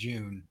think, in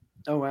June.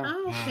 Oh, wow.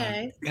 Oh,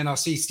 okay. And I'll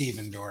see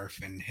Stephen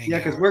Dorff and hang out.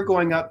 Yeah, because we're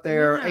going up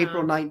there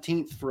April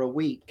 19th for a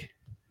week.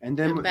 And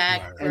then And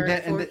back and for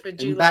then 4th of and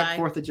July. back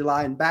 4th of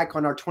July and back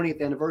on our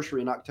 20th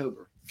anniversary in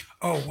October.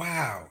 Oh,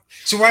 wow.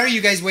 So why are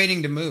you guys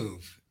waiting to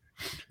move?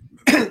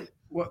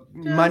 Well,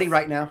 money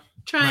right now.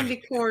 Trying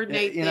Right. to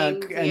coordinate You know,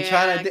 things. and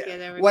trying get to.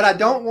 everything What I done.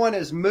 don't want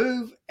is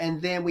move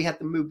and then we have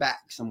to move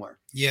back somewhere.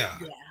 Yeah.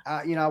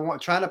 Yeah. You know, I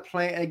want trying to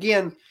plan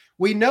again.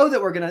 We know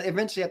that we're going to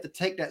eventually have to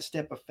take that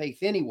step of faith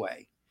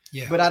anyway.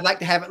 Yeah. But I'd like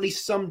to have at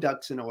least some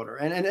ducks in order.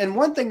 And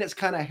one thing that's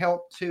kind of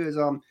helped too is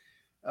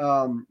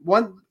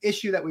one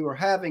issue that we were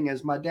having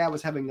is my dad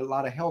was having a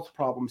lot of health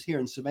problems here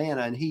in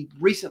Savannah, and he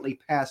recently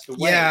passed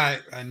away. Yeah,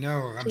 I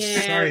know. I'm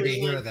Yeah, sorry to we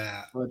hear went-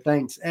 that. Well,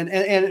 thanks.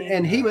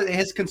 And he was,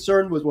 his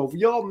concern was, well, if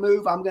y'all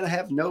move, I'm going to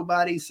have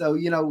nobody. So,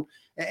 you know,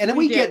 and then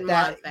We we get didn't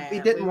that. want that. We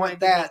didn't We want wanted to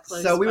be that.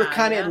 close So we were by,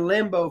 kind of yeah. in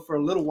limbo for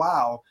a little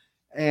while.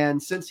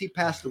 And since he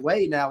passed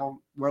away, now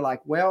we're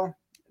like, well,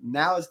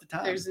 now is the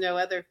time. There's no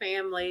other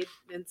family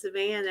in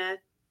Savannah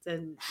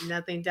and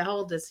nothing to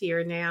hold us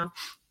here now.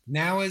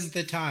 Now is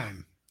the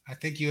time. I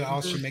think you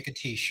all should make a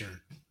t-shirt.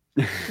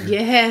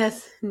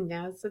 Yes,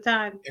 now's the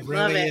time. It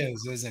Love really it.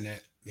 is, isn't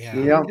it? Yeah.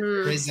 Yeah.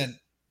 Mhm.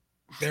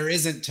 There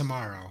isn't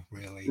tomorrow,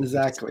 really.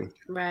 Exactly.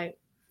 Right.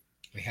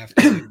 We have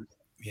to.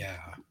 Yeah.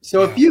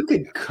 So Yeah. if you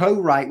could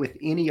co-write with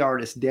any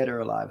artist, dead or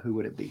alive, who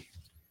would it be?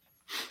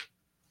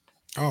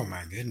 Oh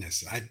my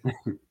goodness.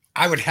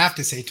 I would have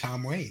to say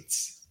Tom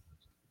Waits.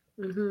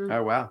 Hmm.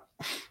 Oh, wow.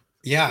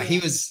 Yeah, he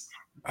Yeah. was.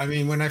 I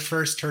mean, when I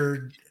first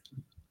heard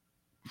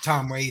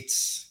Tom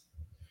Waits,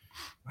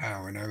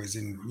 wow, when I was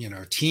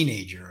a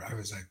teenager, I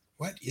was like,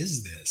 what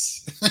is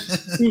this?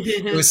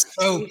 It was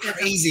so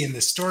crazy, and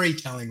the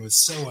storytelling was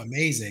so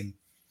amazing.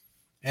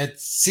 It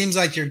seems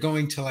like you're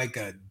going to like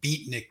a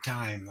beatnik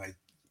time, like,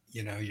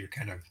 you're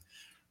kind of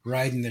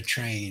riding the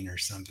train or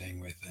something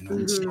with an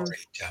old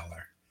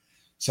storyteller.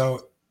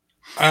 So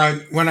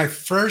when I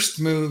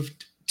first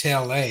moved to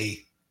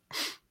LA,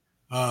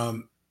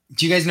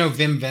 do you guys know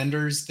Wim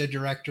Wenders, the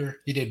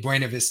director? He did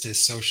Buena Vista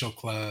Social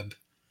Club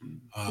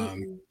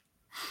and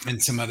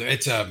some other.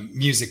 It's a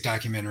music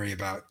documentary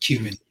about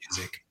Cuban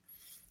music.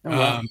 Oh,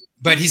 wow.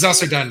 But he's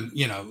also done,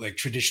 like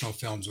traditional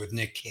films with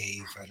Nick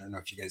Cave. I don't know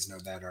if you guys know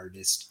that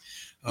artist.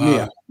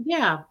 Yeah.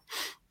 Yeah.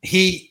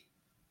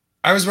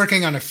 I was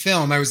working on a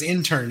film. I was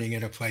interning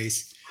at a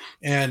place,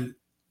 and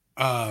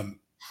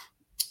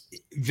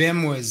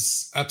Vim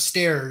was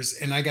upstairs,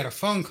 and I got a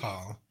phone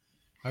call.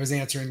 I was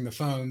answering the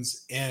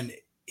phones, and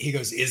he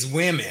goes, "Is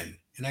Wim in?"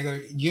 And I go,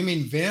 "You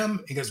mean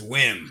Vim?" He goes,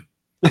 "Wim."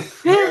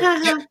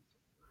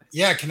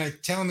 Yeah. Can I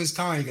tell him who's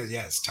calling? He goes,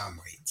 "Yeah, it's Tom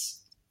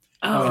Waits."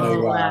 Oh,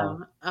 Oh, wow.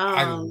 wow.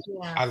 Oh,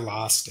 yeah. I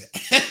lost it.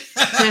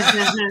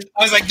 I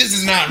was like, "This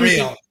is not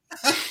real."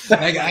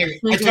 I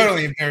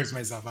totally embarrassed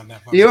myself on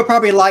that phone. You were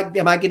probably like,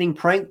 am I getting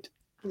pranked?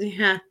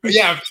 Yeah.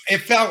 Yeah, it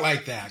felt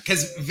like that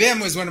because Vim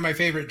was one of my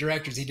favorite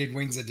directors. He did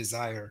Wings of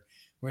Desire,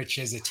 which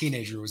as a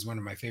teenager was one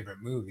of my favorite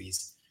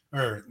movies,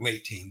 or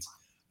late teens.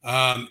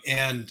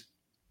 And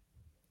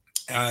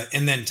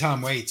then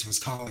Tom Waits was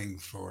calling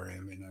for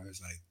him, and I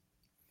was like,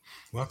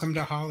 "Welcome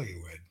to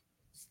Hollywood."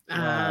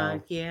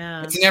 Wow.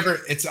 Yeah.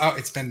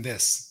 It's been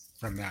this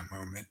from that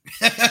moment.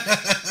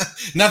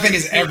 Nothing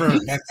has ever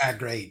been that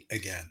great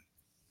again.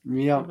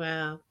 Yeah.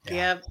 Wow. Yeah.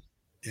 Yep.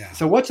 Yeah.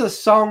 So what's a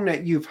song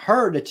that you've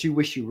heard that you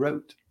wish you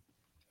wrote?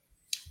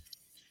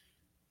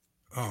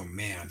 Oh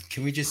man,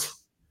 can we just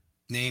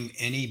name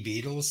any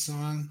Beatles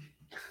song?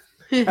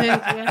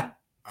 Yeah.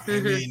 I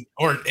mean,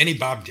 or any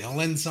Bob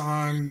Dylan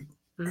song.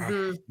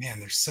 Mhm. Man,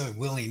 there's so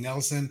Willie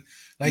Nelson.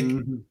 Like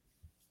Mhm.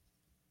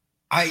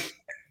 I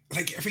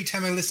like every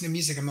time I listen to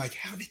music, I'm like,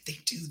 how did they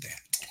do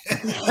that?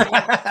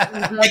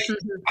 Like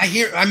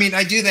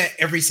I do that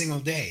every single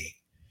day.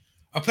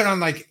 I'll put on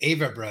like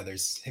Ava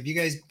Brothers. Have you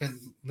guys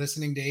been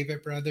listening to Ava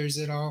Brothers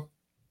at all?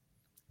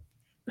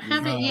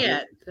 Haven't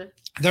yet.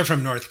 They're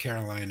from North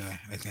Carolina,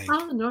 I think.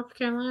 Oh, North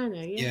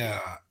Carolina. Yeah.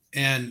 Yeah.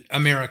 And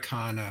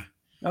Americana.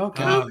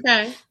 Okay.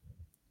 Okay.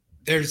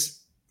 There's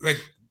like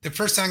the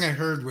first song I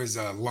heard was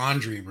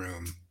Laundry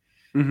Room.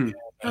 Mhm.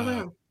 Oh,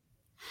 wow.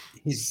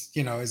 He's,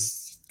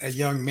 is a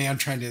young man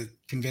trying to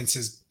convince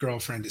his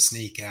girlfriend to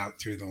sneak out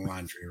through the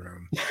laundry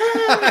room.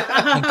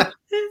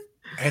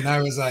 And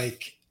I was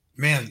like,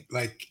 man,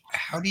 like,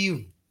 how do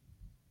you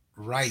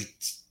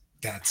write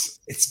that?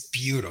 It's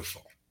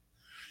beautiful.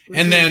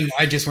 And then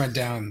I just went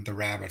down the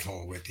rabbit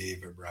hole with the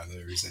Ava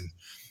Brothers. And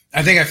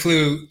I think I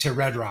flew to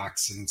Red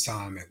Rocks and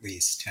saw them at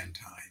least 10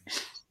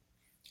 times.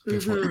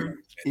 Before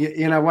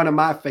One of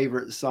my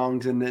favorite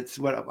songs, and it's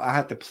what I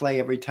have to play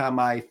every time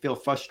I feel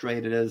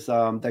frustrated, is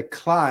 "The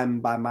Climb"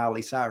 by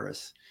Miley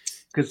Cyrus.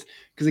 Because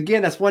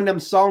again, that's one of them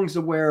songs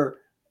where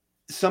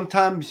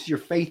sometimes your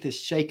faith is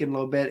shaken a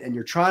little bit, and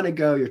you're trying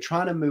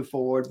to move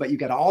forward, but you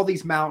got all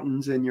these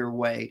mountains in your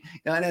way,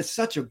 and it's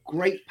such a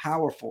great,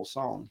 powerful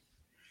song.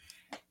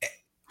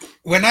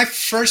 When I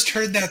first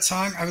heard that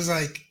song, I was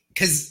like,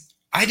 because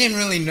I didn't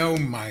really know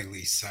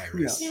Miley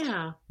Cyrus.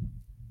 Yeah.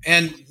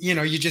 And,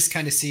 you just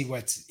kind of see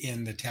what's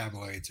in the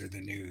tabloids or the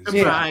news.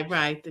 Yeah.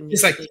 Right.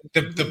 It's like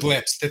the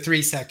blips, the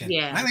 3 second.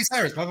 Yeah. Miley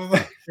Cyrus, blah, blah,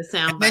 blah. The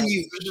sound. And then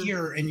you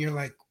hear and you're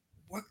like,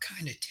 what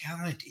kind of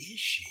talent is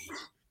she?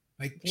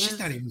 Like, she's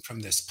not even from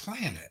this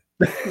planet.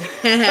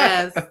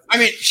 Yes. I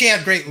mean, she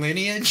had great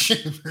lineage.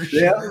 For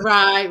Yeah. sure.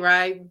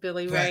 Right.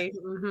 Billy But- Ray.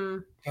 Mm-hmm.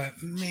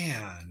 But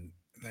man,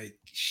 like,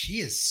 she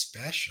is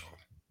special.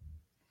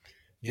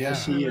 Yeah,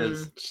 she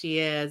is. She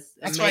is.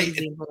 That's why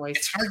Amazing voice.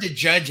 It's hard to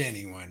judge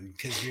anyone,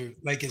 because you're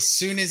like, as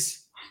soon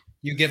as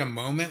you get a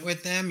moment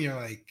with them, you're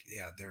like,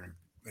 yeah, they're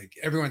like,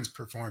 everyone's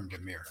performed a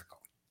miracle.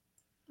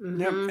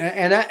 Mhm.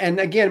 And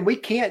again, we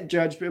can't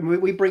judge.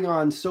 We bring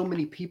on so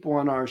many people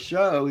on our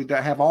show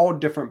that have all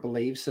different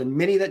beliefs, and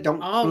many that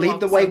don't All believe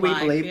the walks way of we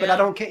life, believe. But yeah. I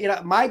don't care. You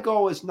know, my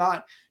goal is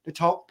not to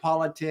talk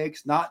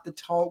politics, not to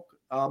talk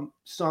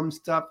some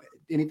stuff,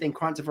 anything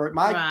controversial.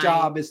 My Right.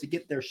 job is to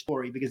get their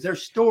story, because their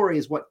story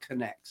is what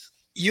connects.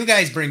 You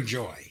guys bring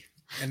joy,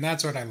 and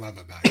that's what I love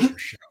about your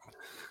show.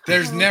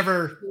 There's Oh,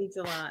 never means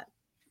a lot.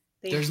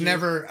 Thank there's you.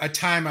 never a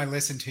time I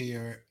listen to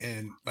you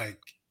and like,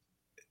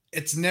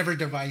 it's never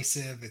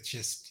divisive. It's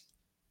just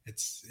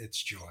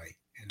it's joy.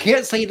 And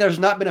Can't say there's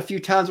not been a few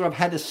times where I've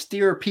had to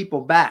steer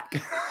people back.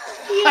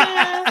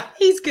 Yeah,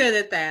 he's good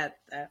at that.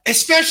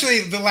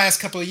 especially the last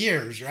couple of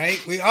years,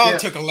 right? We all Yeah.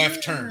 took a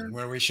left turn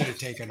where we should have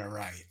taken a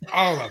right.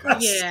 All of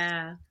us.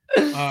 Yeah.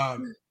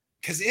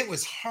 Because it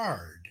was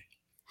hard.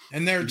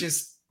 And they're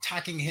just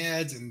talking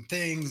heads and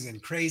things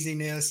and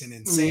craziness and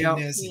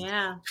insaneness and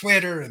Yeah.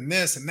 Twitter and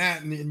this and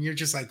that. And you're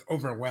just like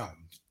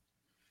overwhelmed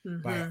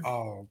by Mhm.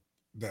 all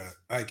the,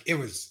 like, it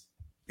was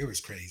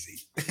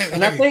crazy.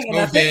 And I think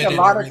COVID a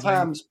lot of everything.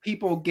 times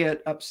people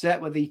get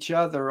upset with each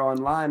other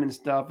online and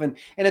stuff. And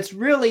it's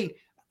really,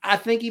 I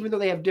think, even though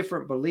they have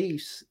different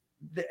beliefs,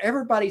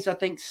 everybody's, I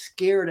think,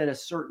 scared at a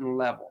certain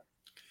level.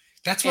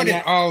 That's what and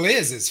it all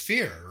is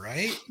fear,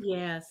 right?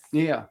 Yes,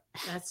 Yeah.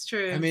 that's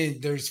true. I mean,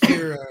 there's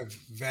fear of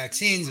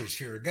vaccines, there's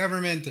fear of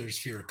government, there's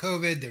fear of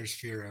COVID, there's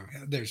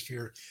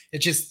fear.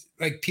 It's just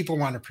like people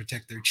want to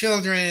protect their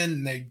children,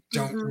 and they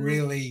don't Mhm.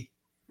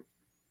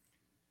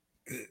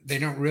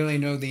 really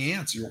know the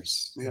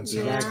answers. Yeah. And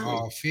so it's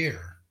all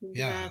fear.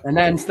 Yeah.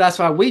 Exactly. And that's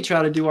why we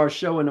try to do our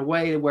show in a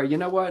way where, you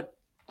know what?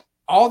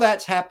 All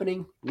that's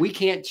happening. We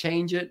can't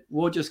change it.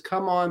 We'll just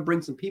come on,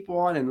 bring some people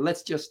on, and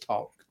let's just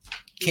talk.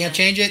 Can't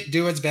change it.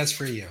 Do what's best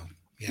for you.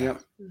 Yeah.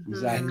 Yep. Mhm.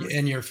 Exactly.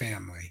 And your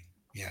family.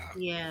 Yeah.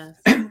 Yes.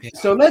 Yeah.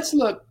 So let's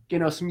look,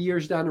 some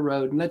years down the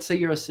road, and let's say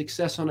you're a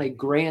success on a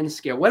grand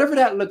scale. Whatever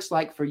that looks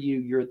like for you,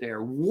 you're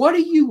there. What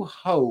do you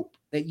hope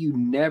that you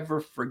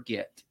never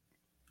forget?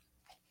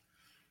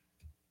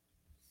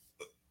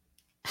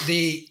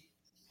 The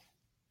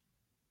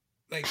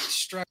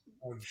struggle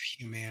of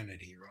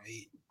humanity,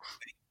 right?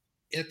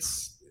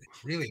 It's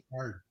really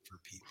hard for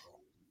people.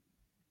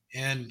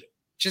 And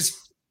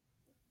just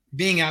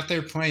being out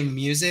there playing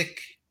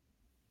music,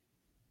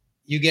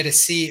 you get to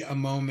see a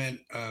moment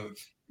of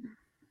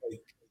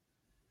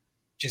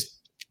just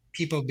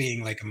people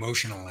being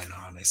emotional and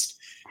honest.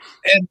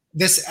 And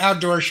this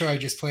outdoor show I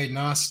just played in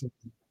Austin,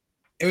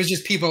 it was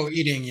just people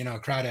eating,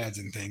 crawdads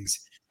and things,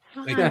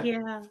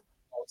 Yeah.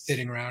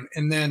 sitting around.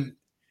 And then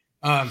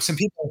some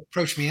people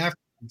approached me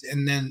afterwards,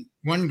 and then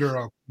one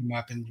girl came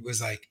up and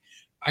was like,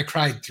 I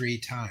cried 3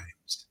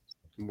 times.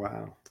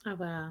 Wow. Oh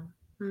wow.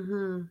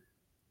 Mm-hmm.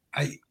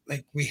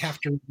 We have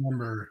to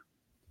remember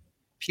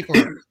people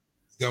are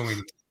going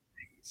through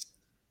things.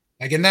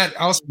 And that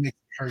also makes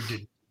it hard to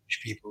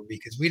teach people,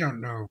 because we don't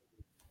know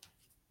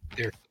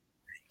their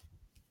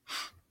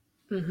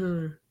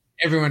Mm-hmm.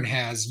 everyone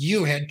has.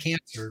 You had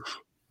cancer,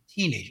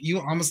 teenage. You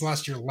almost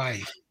lost your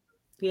life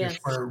Yes.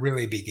 before it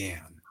really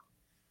began.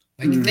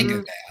 Mhm. Think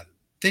of that.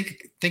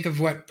 Think of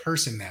what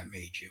person that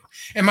made you.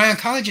 And my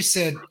oncologist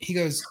said, he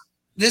goes,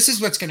 this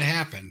is what's going to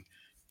happen.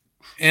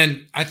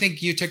 And I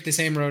think you took the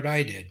same road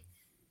I did.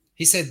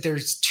 He said,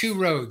 there's 2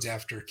 roads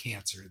after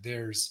cancer.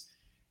 There's,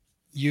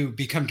 you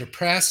become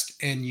depressed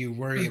and you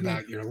worry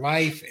about your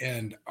life,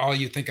 and all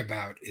you think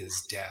about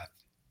is death.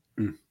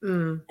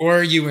 Mm.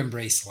 Or you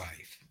embrace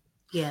life.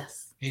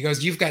 Yes. He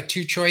goes, you've got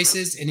 2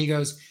 choices. And he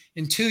goes,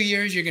 in 2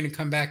 years, you're going to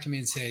come back to me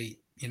and say,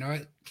 you know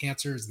what?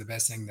 Cancer is the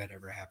best thing that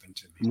ever happened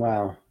to me.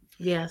 Wow.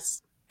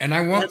 Yes. And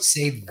I won't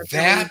say I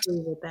that,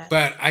 agree with that.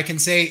 but I can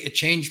say it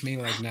changed me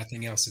like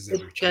nothing else has ever It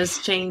changed. does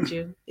change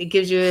you. It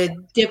gives you a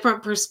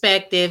different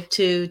perspective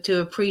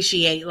to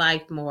appreciate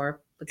life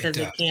more, because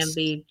it can does.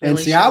 be And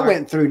really see, I short.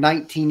 went through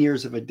 19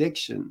 years of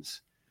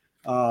addictions.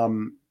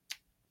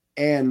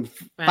 And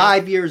Right.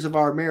 5 years of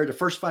our marriage, the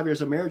first 5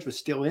 years of marriage was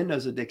still in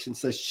those addictions.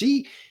 So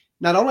she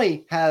not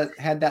only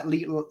had that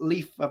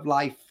leaf of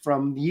life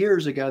from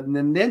years ago,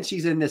 and then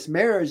she's in this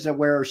marriage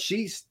where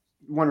she's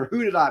wondering,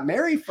 who did I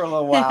marry for a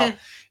little while?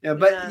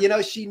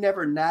 But she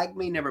never nagged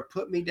me, never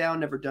put me down,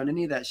 never done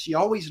any of that. She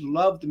always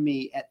loved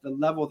me at the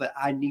level that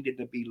I needed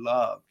to be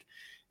loved.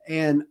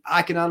 And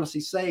I can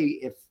honestly say,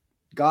 if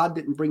God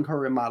didn't bring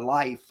her in my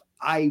life,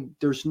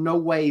 there's no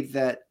way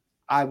that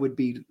I would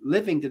be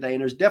living today.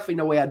 And there's definitely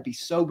no way I'd be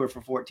sober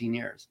for 14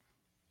 years.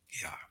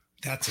 Yeah,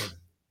 that's a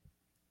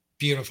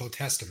beautiful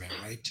testament,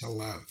 right? To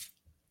love.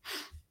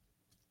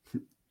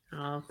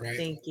 Oh, Right.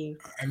 thank you.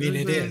 I mean,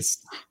 it Mhm.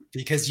 is,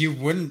 because you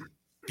wouldn't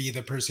be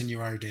the person you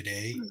are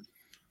today,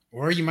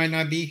 or you might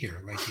not be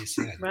here, like you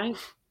said. Right.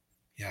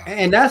 Yeah.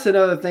 And that's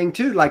another thing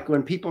too. Like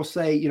when people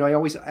say, I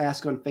always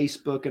ask on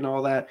Facebook and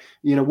all that,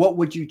 what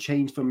would you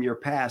change from your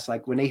past?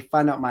 Like when they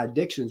find out my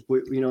addictions,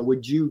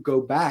 would you go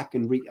back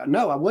and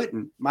no, I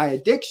wouldn't. My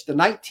addiction, the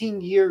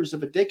 19 years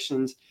of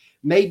addictions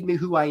made me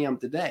who I am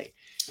today.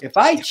 If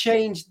I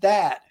changed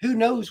that, who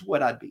knows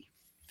what I'd be?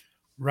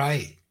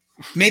 Right.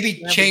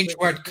 Maybe change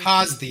what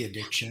caused the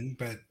addiction,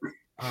 but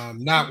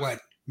not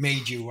what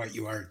made you what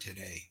you are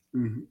today.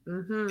 Mm-hmm.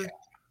 Mm-hmm.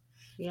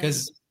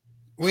 Because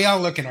we all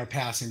look in our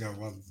past and go,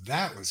 well,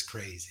 that was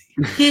crazy.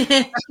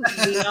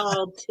 We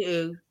all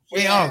do.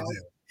 We all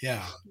do.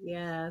 Yeah.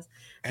 Yes.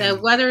 So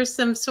what are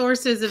some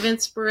sources of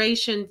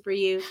inspiration for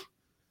you?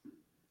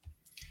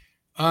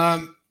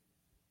 Like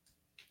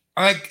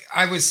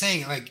I was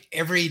saying, like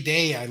every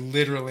day I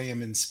literally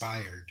am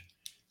inspired.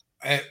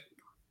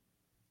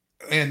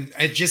 And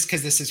just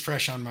because this is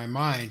fresh on my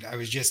mind, I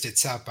was just at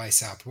South by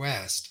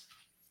Southwest.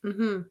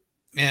 Mm-hmm.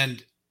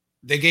 And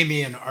they gave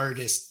me an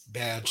artist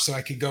badge so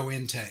I could go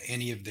into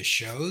any of the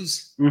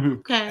shows. Mm-hmm.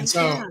 Okay. And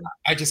so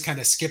I just kind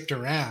of skipped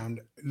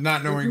around,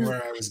 not knowing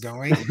where I was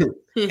going.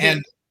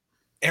 And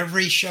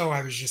every show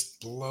I was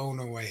just blown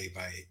away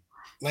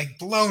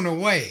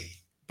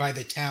by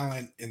the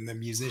talent and the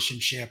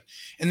musicianship.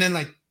 And then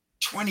like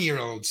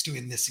 20-year-olds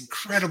doing this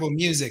incredible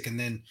music, and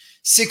then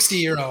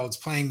 60-year-olds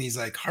playing these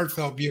like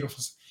heartfelt,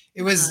 beautiful.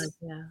 It was,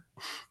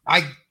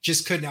 I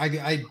just couldn't,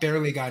 I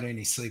barely got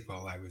any sleep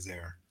while I was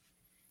there.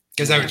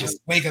 Because I would just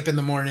wake up in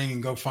the morning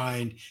and go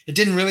find. It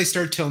didn't really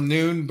start till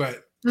noon,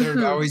 but there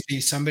would always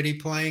be somebody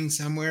playing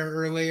somewhere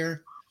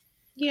earlier.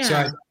 Yeah. So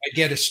I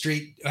get a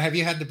street. Have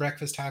you had the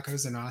breakfast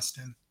tacos in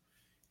Austin?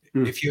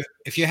 If you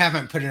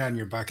haven't, put it on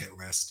your bucket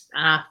list.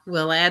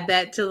 We'll add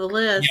that to the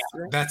list.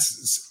 Yeah,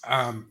 that's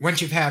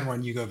once you've had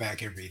one, you go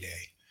back every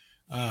day.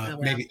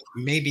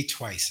 Maybe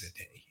twice a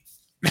day.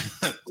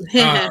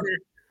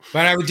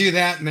 But I would do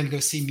that and then go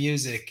see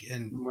music,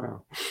 and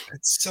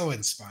it's so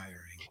inspiring.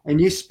 And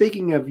you,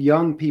 speaking of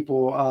young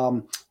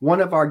people,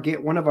 one of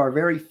our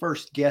very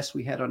first guests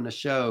we had on the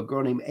show, a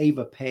girl named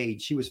Ava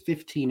Paige. She was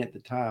 15 at the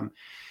time,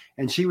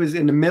 and she was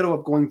in the middle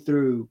of going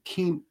through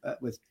chemo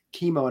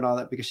and all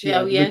that because she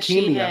had leukemia.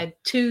 She had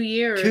 2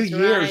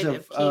 years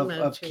of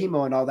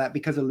chemo and all that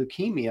because of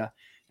leukemia,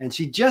 and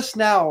she just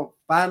now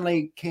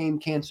finally came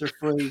cancer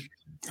free.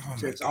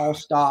 So it's all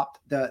stopped,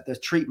 the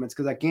treatments,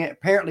 because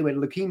apparently with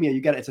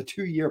leukemia it's a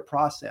 2-year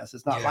process.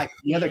 It's not like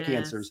the other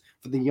cancers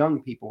for the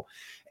young people.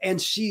 And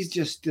she's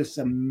just this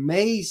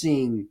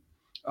amazing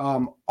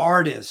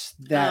artist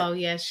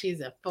that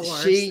she's a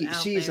force.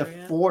 She's a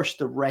force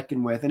to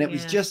reckon with, and it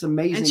was just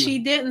amazing. And she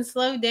didn't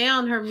slow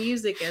down her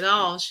music at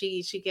all.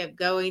 She kept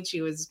going.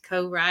 She was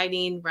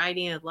writing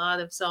a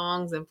lot of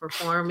songs and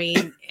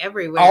performing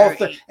everywhere.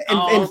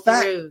 In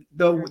fact,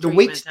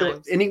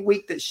 any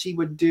week that she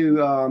would do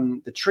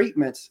the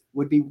treatments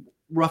would be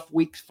rough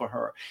weeks for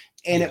her,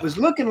 and it was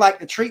looking like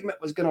the treatment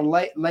was going to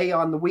lay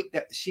on the week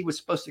that she was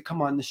supposed to come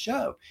on the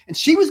show, and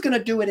she was going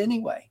to do it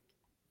anyway.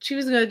 She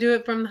was going to do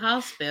it from the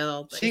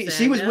hospital.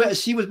 She was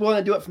willing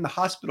to do it from the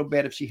hospispittal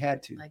bed if she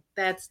had to. Like,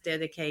 that's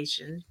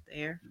dedication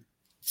there.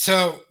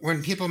 So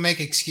when people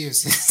make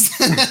excuses,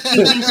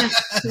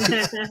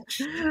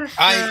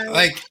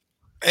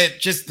 it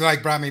just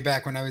like brought me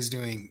back when I was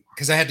doing,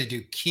 because I had to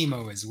do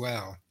chemo as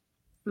well.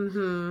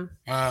 Mm-hmm.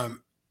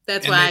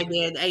 That's why I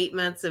did 8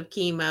 months of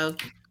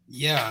chemo.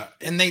 Yeah,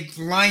 and they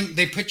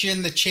put you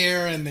in the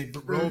chair and they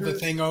roll the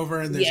thing over,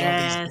 and there's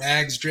all these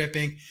bags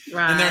dripping,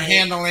 and they're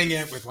handling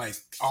it with like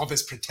all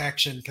this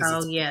protection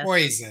because it's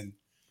poison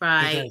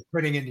that they're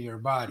putting into your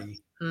body.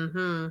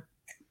 Mm-hmm.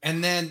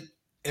 And then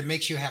it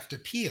makes you have to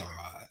pee a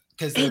lot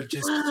because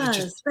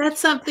that's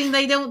something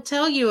they don't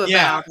tell you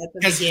about at the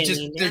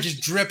beginning. They're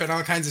just dripping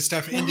all kinds of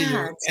stuff into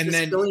you, and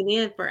then going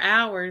in for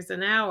hours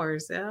and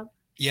hours.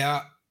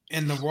 Yeah,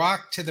 and the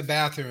walk to the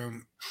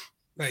bathroom,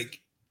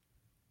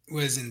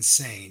 was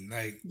insane.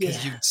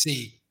 Because you'd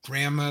see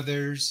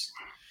grandmothers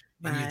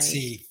and you'd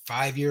see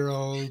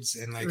 5-year-olds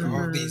and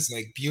all these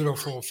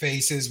beautiful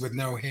faces with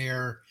no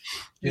hair,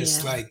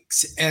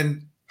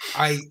 and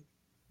I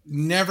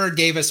never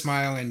gave a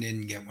smile and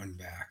didn't get one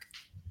back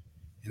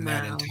in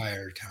that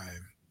entire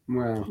time.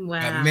 Wow.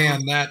 But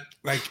man,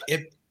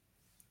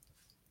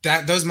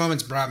 those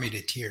moments brought me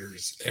to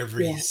tears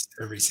every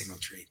single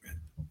treatment.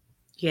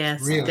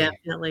 Yes, really.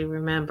 Definitely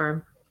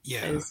remember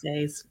those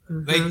days.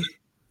 Mm-hmm.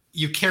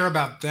 You care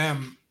about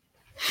them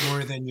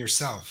more than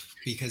yourself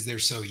because they're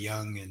so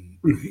young and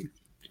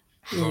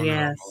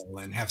vulnerable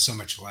and have so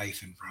much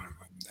life in front of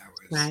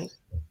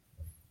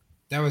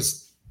them.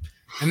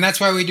 And that's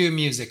why we do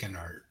music and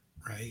art,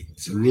 right?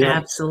 So,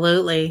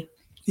 absolutely.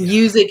 Yeah.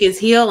 Music is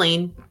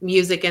healing.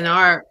 Music and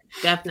art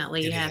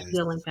definitely have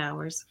healing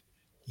powers.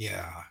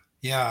 Yeah.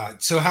 Yeah.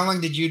 So how long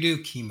did you do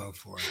chemo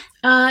for?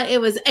 It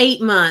was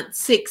 8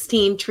 months,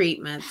 16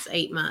 treatments,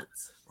 8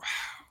 months.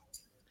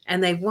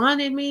 And they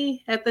wanted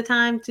me at the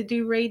time to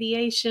do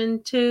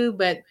radiation too,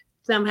 but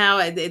somehow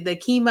the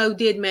chemo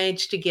did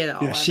manage to get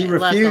all of it. She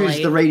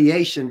refused the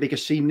radiation because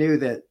she knew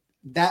that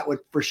would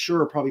for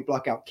sure probably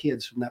block out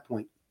kids from that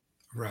point.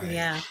 Right.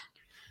 Yeah.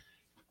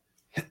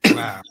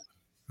 Wow.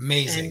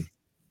 Amazing.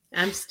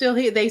 And I'm still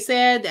here. They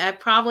said I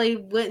probably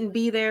wouldn't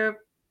be there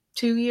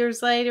 2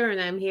 years later,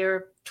 and I'm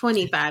here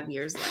 25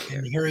 years later.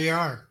 And here you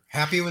are,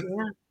 happy with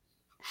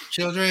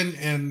children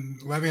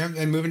and loving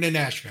and moving to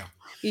Nashville.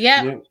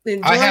 Yeah,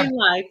 enjoying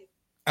life.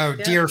 A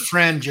dear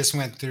friend just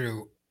went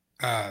through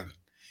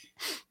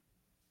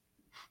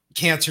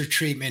cancer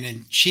treatment,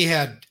 and she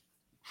had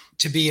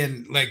to be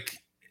in, like,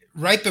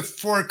 right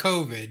before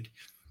COVID.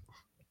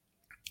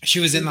 She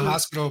was in the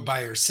hospital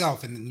by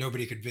herself, and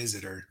nobody could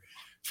visit her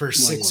for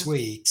 6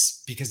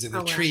 weeks because of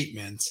the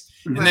treatments.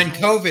 And then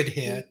COVID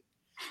hit,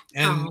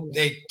 and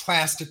they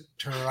plastered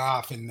her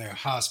off in the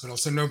hospital,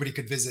 so nobody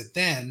could visit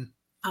then.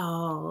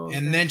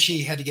 And then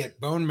she had to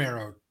get bone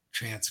marrow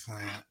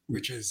transplant,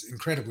 which is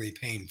incredibly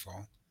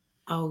painful.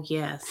 Oh,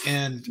 yes.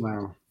 And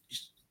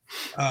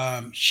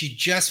she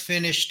just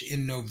finished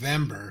in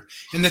November.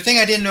 And the thing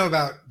I didn't know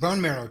about bone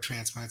marrow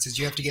transplants is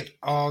you have to get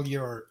all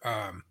your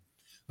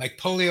like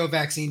polio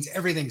vaccines,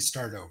 everything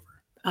start over.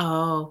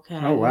 Oh, okay.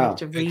 Oh, wow. You have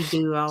to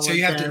redo all so of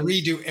you have them. to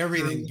redo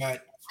everything.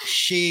 But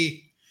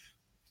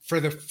for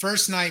the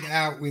first night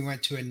out, we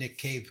went to a Nick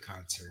Cave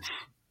concert.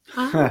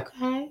 Oh,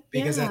 okay.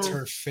 Because that's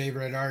her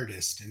favorite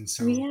artist. And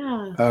so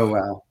Oh,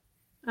 wow.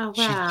 Oh,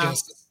 wow.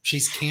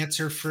 She's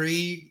cancer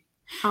free.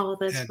 Oh,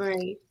 that's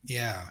great.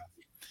 Yeah.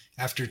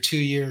 After 2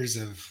 years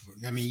of,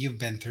 I mean, you've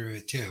been through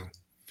it too.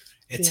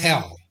 It's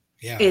hell.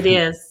 Yeah. It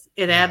is.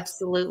 It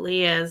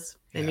absolutely is.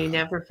 And you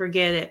never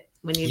forget it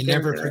when you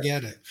never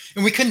forget it.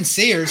 And we couldn't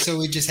see her, so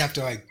we just have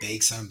to like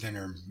bake something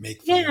or make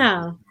food.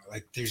 Yeah.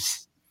 Like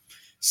there's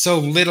so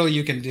little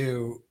you can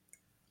do.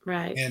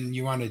 Right. And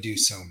you want to do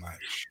so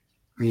much.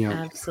 Yeah.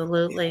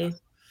 Absolutely.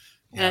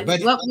 Yeah.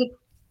 But go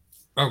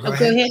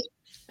ahead.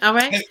 All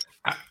right.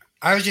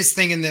 I was just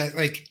thinking that,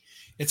 like,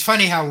 it's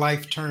funny how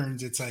life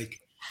turns. It's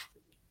like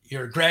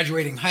you're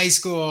graduating high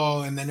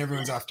school, and then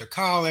everyone's off to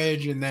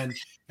college, and then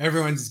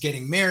everyone's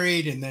getting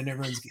married, and then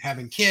everyone's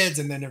having kids,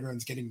 and then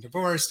everyone's getting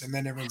divorced, and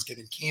then everyone's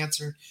getting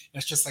cancer. And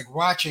it's just like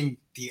watching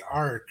the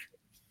arc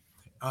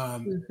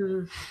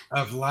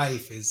of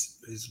life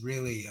is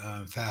really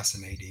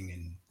fascinating.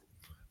 And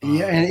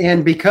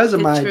and because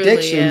of my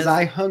addictions,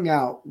 I hung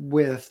out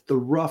with the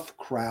rough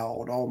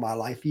crowd all my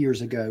life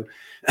years ago,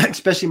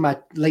 especially my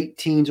late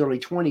teens, early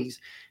 20s.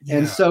 Yeah.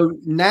 And so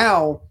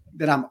now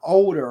that I'm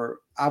older,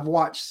 I've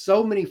watched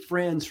so many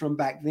friends from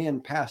back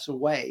then pass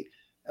away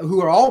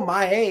who are all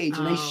my age,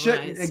 and they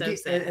shouldn't.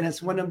 And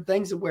it's one of them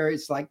things where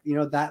it's like, you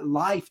know, that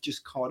life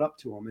just caught up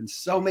to them, and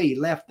so many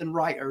left and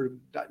right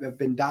have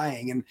been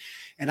dying.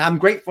 And I'm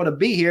grateful to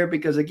be here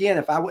because, again,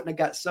 if I wouldn't have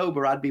got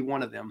sober, I'd be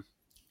one of them.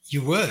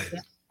 You would. Yeah.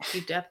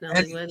 You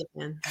definitely would have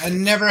been.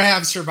 And never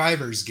have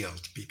survivor's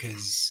guilt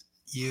because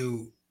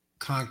you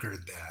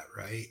conquered that,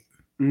 right?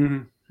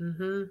 Mm-hmm.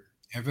 Mm-hmm.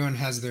 Everyone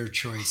has their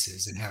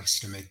choices and has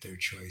to make their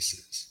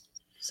choices.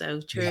 So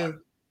true. Yeah.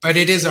 But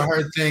it is a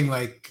hard thing.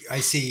 Like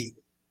I see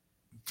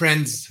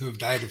friends who have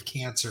died of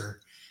cancer,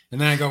 and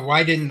then I go,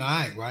 why didn't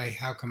I?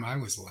 How come I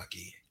was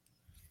lucky?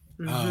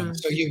 Mm-hmm.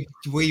 So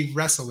we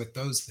wrestle with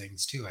those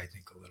things too, I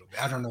think, a little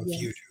bit. I don't know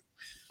if you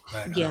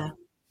do,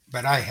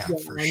 but I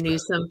have. For I knew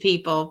some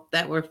people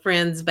that were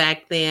friends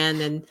back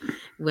then, and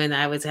when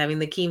I was having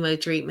the chemo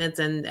treatments,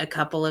 and a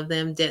couple of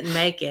them didn't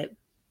make it,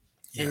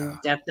 and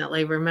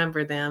definitely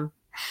remember them.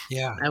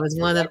 Yeah, I was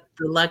one of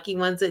the lucky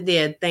ones that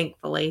did,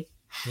 thankfully.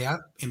 Yeah,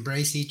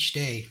 embrace each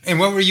day. And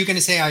what were you going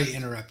to say? I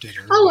interrupted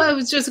her. I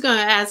was just going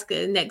to ask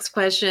the next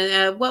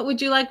question. What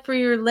would you like for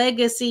your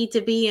legacy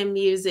to be in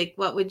music?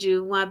 What would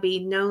you want to be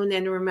known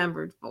and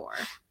remembered for?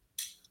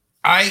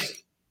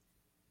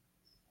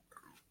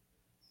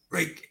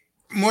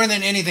 More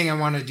than anything, I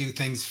want to do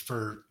things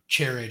for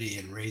charity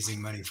and raising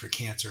money for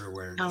cancer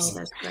awareness. Oh,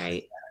 that's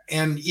great.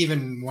 And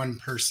even one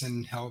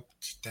person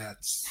helped.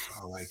 That's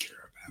all I care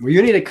about. Well,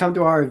 you need to come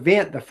to our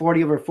event, the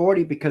 40 over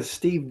 40, because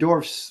Steve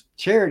Dorff's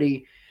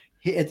charity,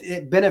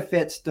 it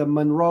benefits the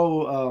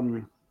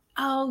Monroe,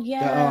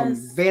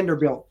 the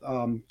Vanderbilt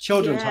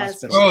Children's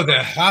Hospital. Oh,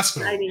 the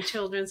hospital. Fighting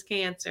children's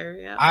cancer.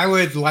 Yeah. I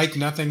would like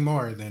nothing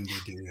more than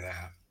to do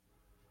that.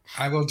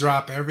 I will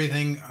drop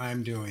everything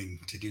I'm doing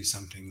to do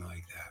something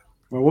like that.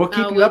 Well, we'll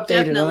keep you updated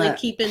definitely on that.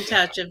 Keep in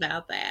touch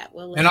about that.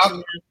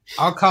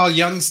 I'll call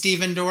young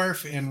Steven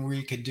Dorff, and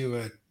we could do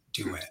a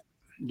duet.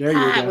 There you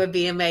go. That would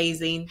be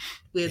amazing.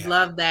 We'd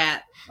love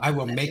that. I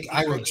will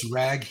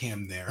drag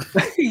him there.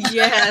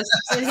 Yes,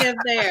 put him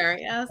there.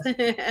 Yes.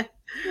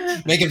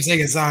 Make him sing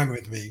a song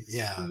with me.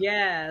 Yeah.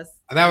 Yes.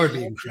 That would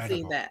be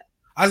incredible. That.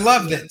 I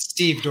love that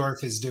Steve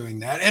Dorff is doing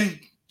that. And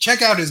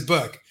check out his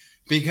book,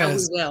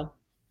 because we will.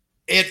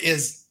 It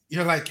is,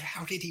 you're like,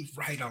 how did he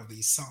write all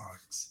these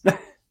songs?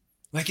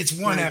 Like it's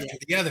one after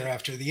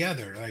the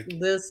other. Like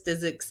list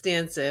is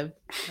extensive.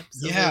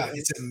 Absolutely. Yeah,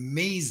 it's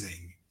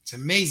amazing. It's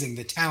amazing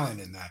the talent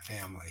in that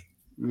family.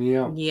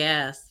 Yeah.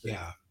 Yes.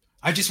 Yeah.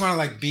 I just want to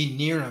like be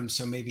near them,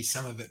 so maybe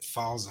some of it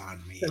falls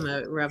on me. Some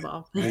of it rub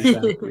off.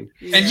 Exactly.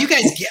 And you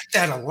guys get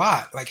that a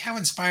lot. Like, how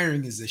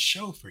inspiring is this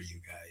show for you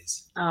guys?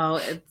 is.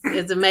 Oh,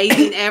 it's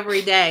amazing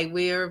every day.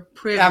 We are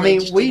privileged. I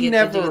mean, we to get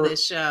never to do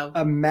this show.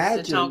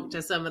 imagined To talk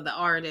to some of the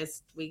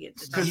artists we get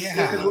to talk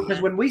Yeah.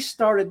 because when we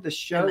started the and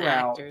show the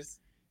out, actors.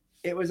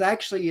 it was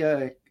actually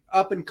a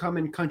up and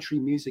coming country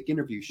music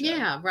interview show.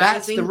 Yeah,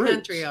 that's the rising roots.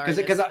 country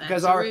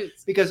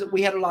artists. Because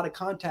we had a lot of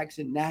contacts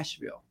in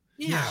Nashville.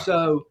 Yeah.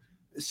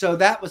 So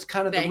that was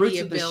kind of That the he roots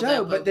had of the built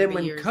show. up But over then the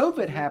when years.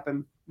 COVID Mhm.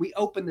 happened, we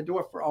opened the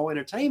door for all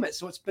entertainment.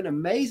 So it's been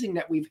amazing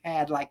that we've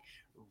had like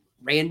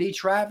Randy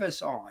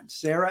Travis on,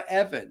 Sarah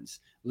Evans,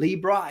 Lee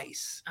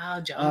Bryce, Oh,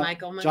 John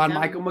Michael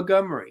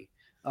Montgomery,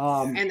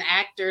 and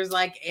actors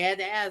like Ed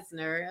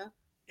Asner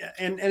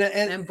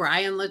and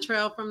Brian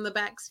Luttrell from the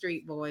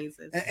Backstreet Boys.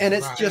 and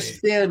it's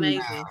just been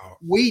amazing. Wow.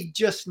 we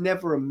just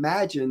never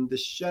imagined the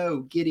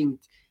show getting.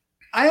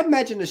 I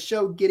imagined the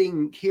show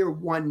getting here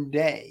one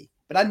day,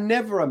 but I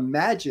never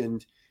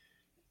imagined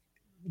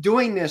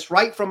doing this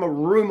right from a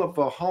room of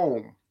a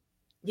home.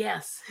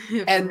 Yes.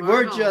 And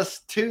we're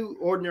just two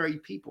ordinary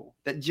people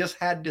that just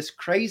had this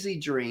crazy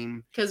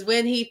dream. Because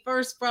when he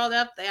first brought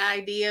up the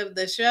idea of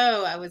the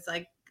show, I was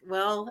like,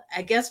 well,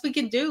 I guess we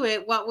can do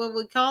it. What would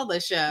we call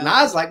the show? And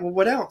I was like, well,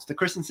 what else? The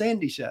Chris and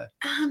Sandy Show.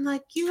 I'm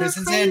like, you Chris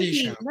are and Sandy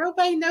crazy. show.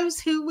 Nobody knows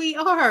who we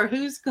are.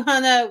 Who's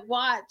gonna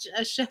watch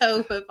a show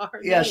of our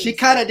Yeah, she names?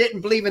 kind of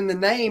didn't believe in the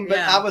name, but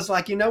Yeah. I was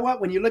like, you know what?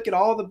 When you look at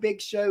all the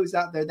big shows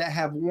out there that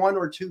have one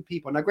or two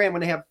people, now granted,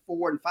 when they have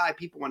 4 and 5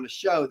 people on the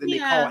show, then they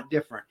call Yeah. it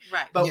different.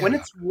 Right. But when Yeah.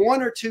 it's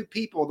 1 or 2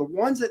 people, the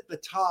ones at the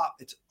top,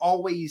 it's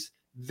always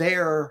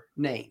their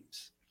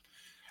names.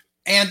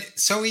 And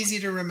so easy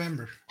to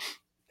remember,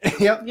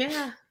 Yep.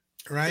 Yeah.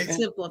 right? It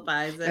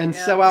simplifies it. And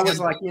yeah. so I was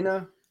And-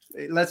 like,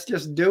 let's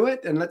just do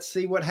it and let's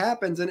see what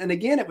happens. And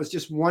again, it was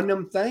just one of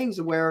them things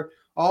where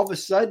all of a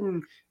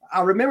sudden,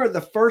 I remember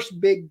the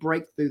first big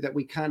breakthrough that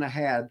we kind of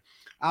had.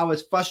 I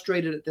was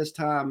frustrated at this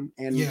time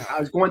and Yeah. I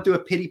was going through a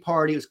pity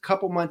party. It was a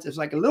couple months. It was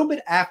like a little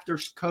bit after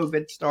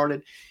COVID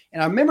started.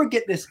 And I remember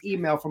getting this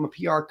email from a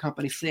PR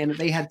company saying that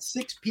they had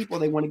 6 people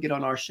they want to get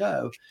on our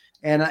show.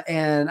 And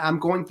I'm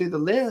going through the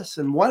list,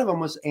 and one of them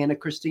was Anna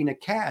Christina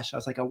Cash. I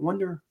was like, I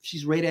wonder if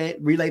she's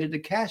related to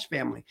Cash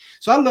family.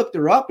 So I looked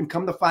her up, and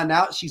come to find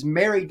out, she's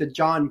married to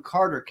John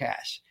Carter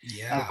Cash.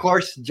 Yeah. Of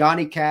course,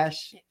 Johnny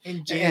Cash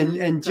and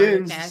and Carter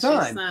June's Cash's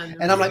son.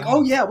 And I'm like, Yeah.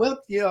 oh yeah, well,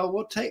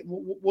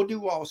 we'll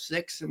do all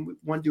 6, and we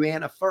want to do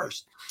Anna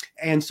first.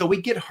 And so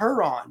we get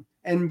her on,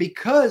 and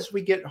because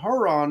we get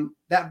her on,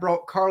 that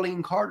brought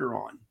Carlene Carter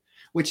on,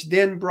 which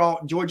then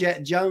brought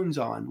Georgette Jones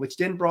on, which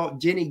then brought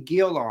Jenny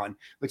Gill on,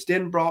 which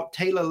then brought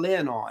Taylor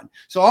Lynn on.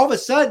 So all of a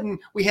sudden,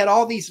 we had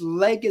all these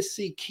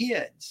legacy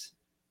kids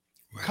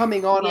Wow.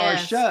 coming on our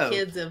show.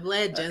 Kids of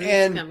Legends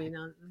And coming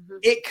on. Mhm.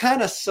 It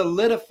kind of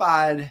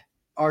solidified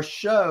our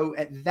show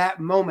at that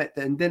moment.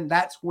 And then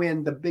that's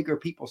when the bigger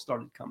people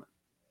started coming.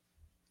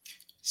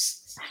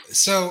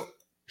 So,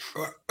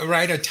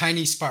 right, a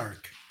tiny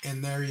spark,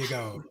 and there you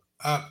go.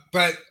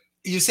 But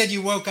you said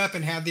you woke up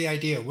and had the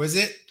idea. Was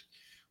it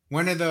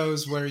one of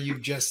those where you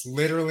just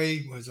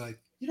literally was like,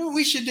 you know what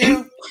we should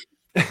do?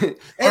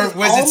 Or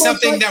was it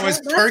something that was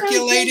That's how it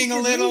percolating came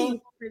a to little?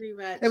 me, pretty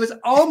much. It was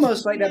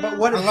almost like that. But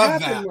what I had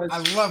love happened that. was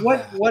I love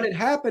that. what had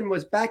happened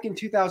was back in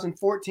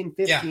 2014,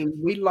 15,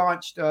 we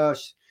launched a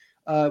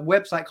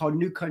website called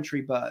New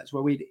Country Buzz,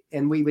 where we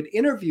would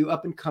interview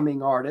up and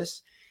coming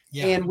artists.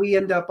 Yeah. And we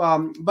end up,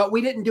 but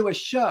we didn't do a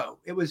show.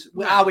 It was,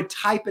 Right. I would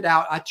type it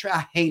out.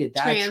 I hated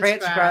that. I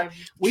transcribed.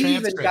 We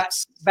even got,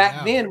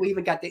 Transcripts. then we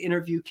even got to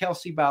interview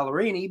Kelsey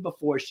Ballerini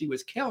before she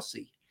was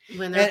Kelsey.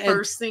 when their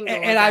first single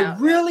And was I out.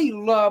 really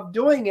loved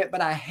doing it, but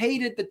I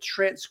hated the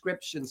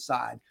transcription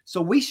side.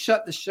 So we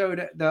shut the show,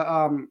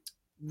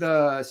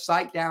 the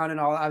site down and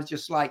all. I was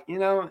just like,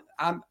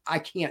 I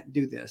can't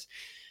do this.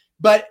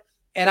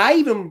 And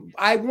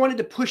I wanted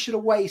to push it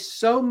away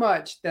so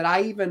much that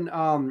I even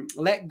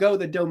let go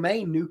the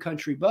domain New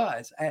Country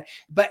Buzz.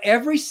 But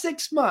every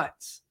 6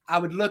 months, I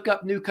would look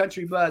up New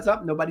Country Buzz.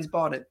 Nobody's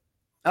bought it.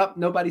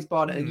 Nobody's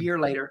bought it. A year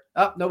later.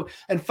 No.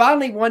 And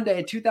finally, one day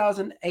in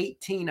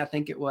 2018, I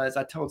think it was,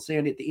 I told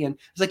Sandy at the end,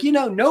 I was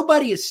like,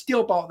 nobody has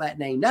still bought that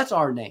name. That's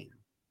our name.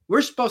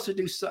 We're supposed to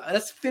do so.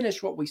 Let's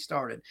finish what we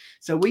started.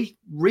 So we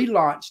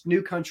relaunched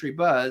New Country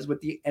Buzz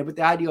with the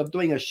idea of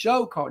doing a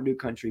show called New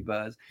Country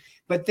Buzz.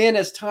 But then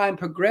as time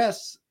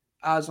progressed,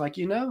 I was like,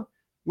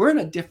 we're in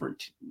a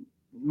different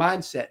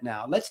mindset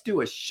now. Let's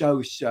do a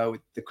show,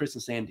 the Chris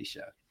and Sandy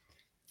Show.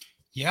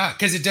 Yeah,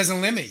 because it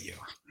doesn't limit you.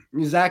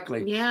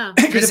 Exactly. Yeah.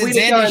 Chris and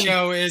Sandy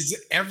show is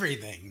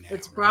everything now,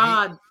 It's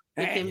broad. right?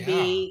 It can Yeah.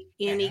 be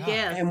any Yeah.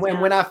 guest. And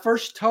when I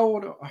first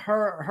told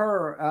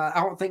her, I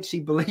don't think she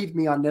believed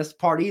me on this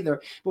part either.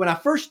 But when I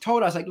first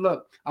told her, I was like,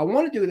 look, I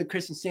want to do the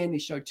Chris and Sandy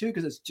show too,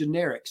 because it's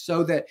generic,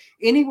 so that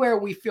anywhere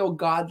we feel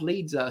God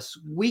leads us,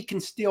 we can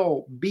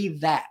still be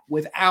that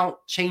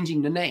without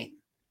changing the name.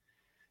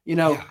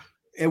 Yeah.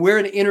 And we're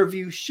an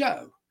interview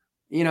show,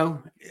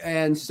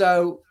 and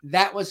so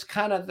that was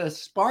kind of the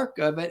spark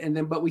of it. And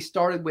then, but we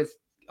started with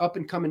up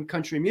and coming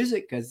country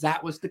music because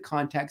that was the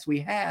contacts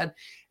we had.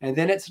 And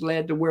then it's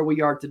led to where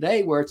we are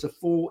today, where it's a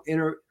full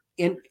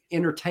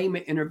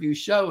entertainment interview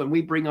show, and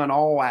we bring on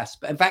all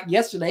aspects. In fact,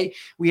 yesterday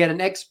we had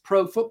an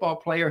ex-pro football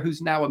player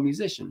who's now a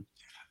musician.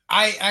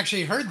 I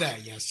actually heard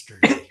that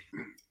yesterday.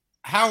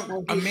 How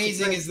Oh,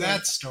 amazing is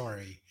that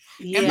story?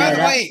 Yeah, And by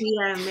the way,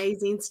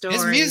 amazing story.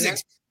 his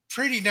music's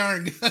pretty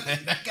darn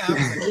good.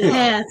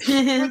 Yes.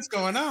 What's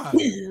going on?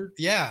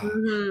 Yeah.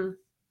 Mm-hmm.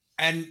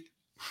 And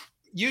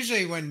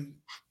usually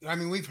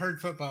we've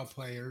heard football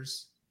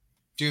players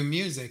do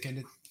music, and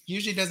it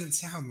usually doesn't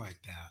sound like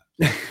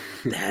that.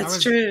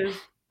 That's true.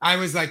 I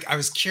was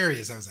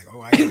curious. I was like,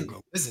 oh, I gotta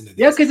go listen to this.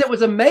 Yeah, because it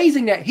was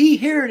amazing that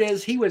here it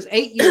is. He was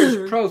 8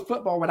 years pro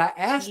football. When I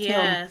asked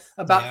him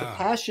about the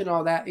passion,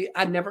 all that,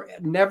 I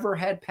never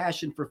had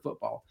passion for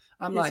football.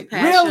 I'm like,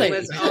 really?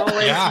 Was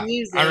always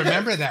music. I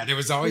remember that. It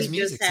was always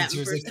music since he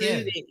was a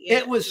kid.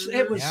 It was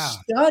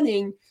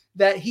stunning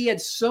that he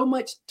had so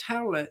much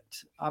talent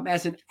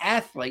as an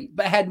athlete,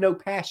 but had no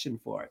passion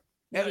for it.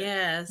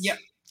 Yes. Yeah.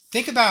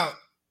 Think about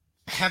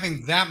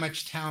having that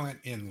much talent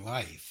in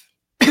life.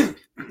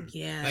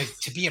 Yeah. Like,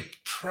 to be a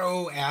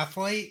pro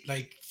athlete,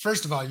 like,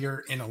 first of all,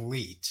 you're an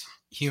elite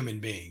human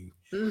being.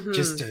 Mm-hmm.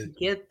 Just to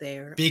get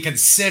there, be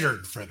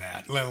considered for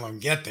that, let alone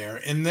get there,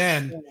 and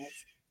then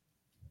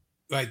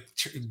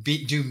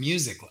do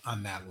music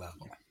on that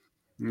level.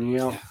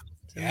 Yeah.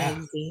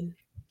 Amazing.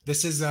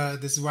 This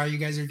is why you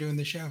guys are doing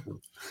the show.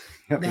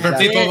 For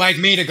people like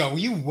me to go,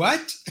 you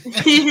what?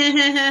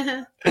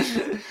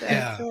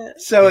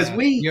 So as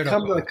we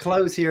come to a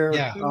close here,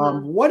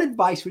 Mm-hmm. what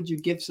advice would you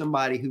give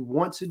somebody who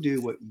wants to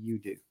do what you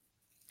do?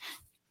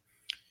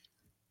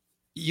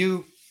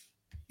 You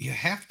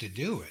have to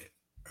do it,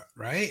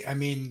 right? I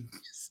mean,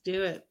 just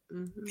do it.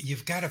 Mm-hmm.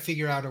 You've got to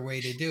figure out a way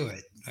to do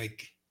it.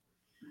 Like,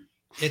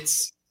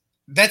 that's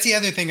the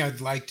other thing I'd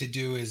like to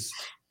do is,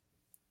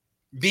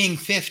 being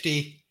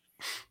 50,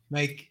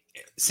 like,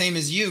 same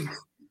as you,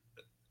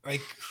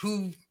 like,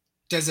 who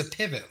does a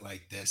pivot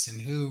like this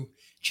and who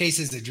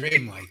chases a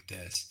dream like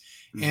this?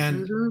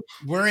 And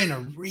we're in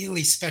a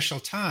really special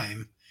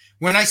time.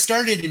 When I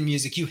started in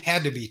music, you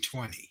had to be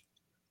 20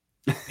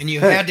 and you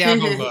had to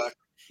have a look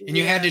and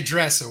you had to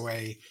dress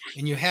away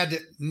and you had to,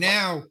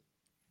 now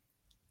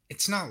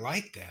it's not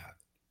like that.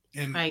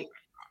 And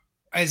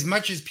as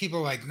much as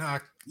people like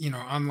knock,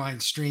 online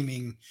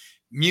streaming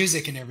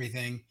music and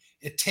everything,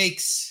 it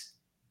takes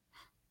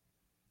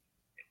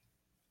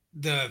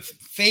the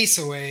face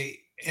away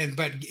and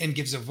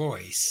gives a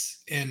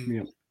voice,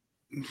 and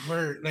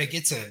we're like,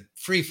 it's a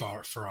free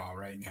fall for all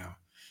right now.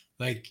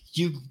 Like,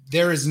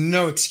 there is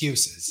no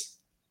excuses.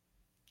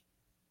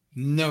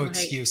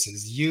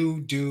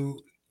 You do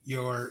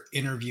your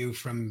interview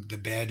from the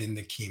bed in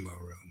the chemo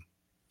room.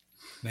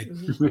 Like,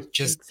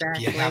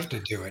 you have to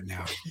do it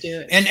now.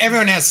 Do it. And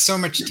everyone has so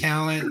much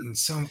talent, and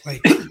so,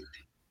 like,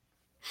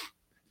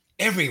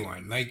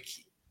 everyone, like,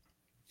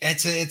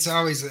 it's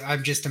always,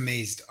 I'm just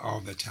amazed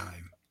all the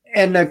time.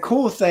 And the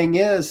cool thing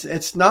is,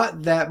 it's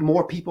not that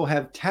more people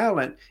have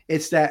talent.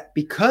 It's that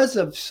because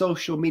of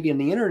social media and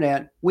the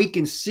internet, we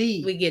get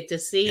to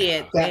see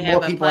it. That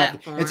more people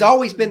have. It's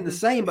always been the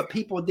same, but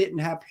people didn't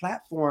have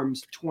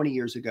platforms 20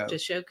 years ago to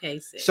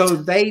showcase it. So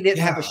they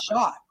didn't have a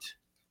shot.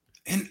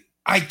 And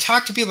I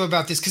talk to people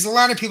about this because a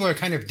lot of people are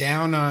kind of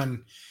down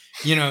on,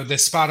 the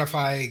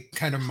Spotify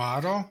kind of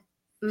model.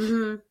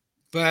 Mm-hmm.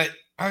 But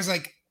I was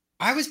like,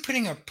 I was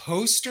putting up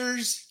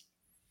posters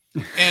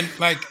and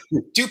like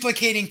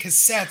duplicating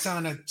cassettes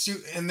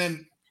and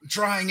then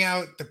drawing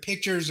out the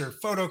pictures or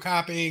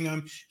photocopying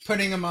them,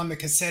 putting them on the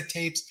cassette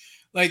tapes,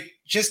 like,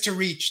 just to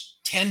reach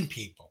 10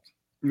 people.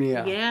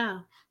 Yeah.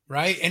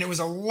 Right. And it was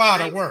a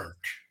lot of work.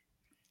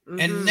 Mm-hmm.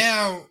 And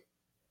now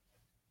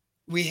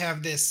we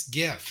have this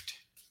gift,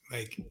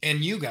 like, and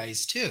you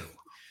guys too,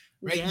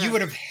 right? Yeah. You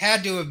would have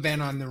had to have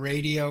been on the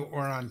radio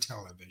or on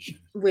television.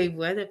 We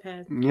would have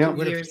had. Yeah.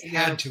 Years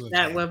ago.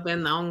 That would have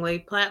been the only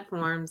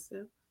platform.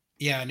 So.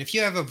 Yeah, and if you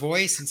have a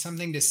voice and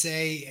something to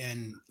say,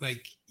 and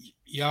like,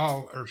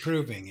 y'all are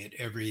proving it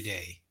every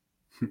day,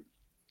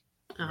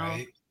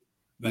 right?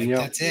 Like,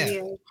 that's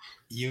it.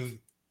 Yeah.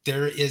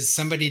 There is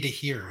somebody to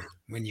hear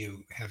when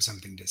you have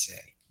something to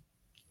say.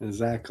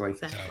 Exactly.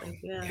 So,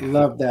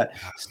 Love that.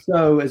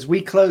 So as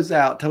we close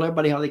out, tell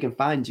everybody how they can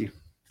find you.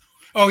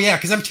 Oh yeah,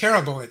 because I'm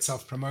terrible at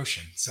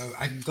self-promotion. So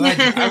I'm glad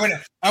I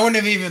wouldn't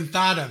have even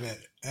thought of it.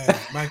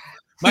 My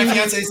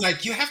fiance is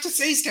like, you have to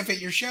say stuff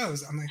at your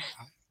shows. I'm like,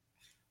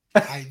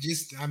 I'm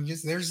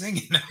just there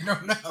singing. I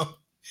don't know.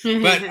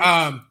 But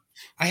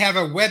I have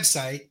a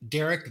website,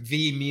 Derek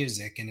V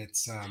Music, and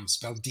it's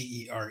spelled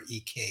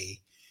DEREK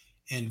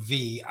and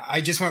V.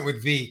 I just went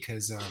with V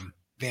because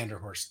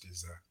Vanderhorst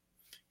is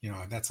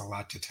that's a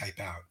lot to type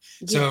out.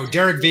 So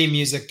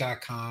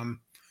DerekVmusic.com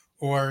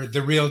or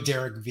The Real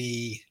Derek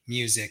V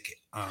Music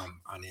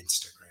on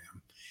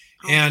Instagram.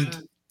 Awesome.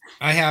 And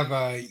I have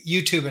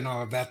YouTube and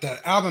all of that.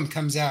 The album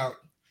comes out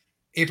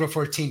April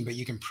 14th, but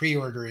you can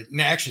pre-order it.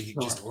 And actually, you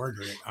can just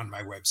order it on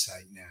my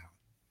website now.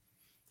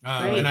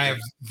 And I have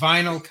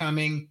vinyl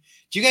coming.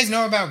 Do you guys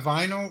know about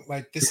vinyl?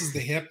 Like, this is the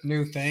hip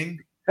new thing.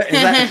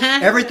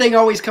 Everything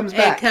always comes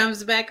back. It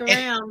comes back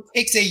around. It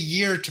takes a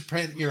year to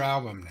print your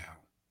album now.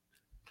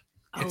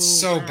 It's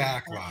Oh, so wow.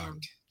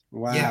 backlogged.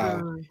 Wow.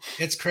 Yeah.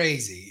 It's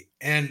crazy.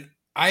 And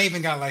I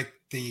even got like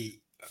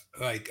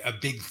a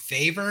big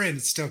favor, and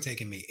it's still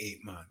taking me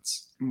 8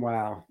 months.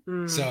 Wow.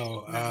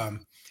 So,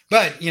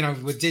 but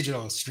with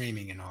digital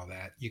streaming and all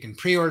that, you can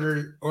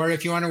pre-order, or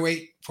if you want to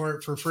wait for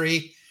it for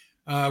free,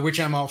 which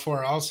I'm all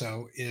for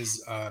also,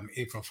 is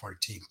April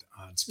 14th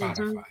on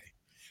Spotify.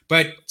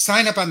 But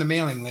sign up on the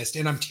mailing list,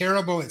 and I'm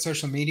terrible at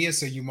social media,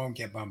 so you won't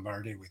get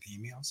bombarded with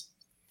emails.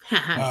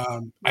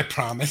 I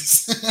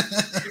promise.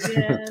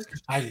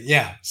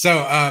 Yes.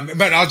 So,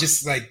 but I'll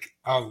just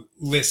I'll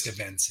list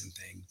events and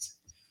things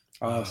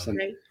Awesome.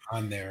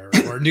 on there,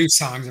 or new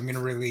songs I'm going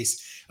to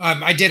release.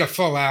 I did a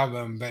full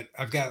album, but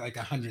I've got like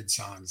 100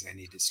 songs I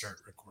need to start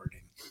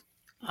recording.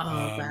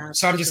 Wow.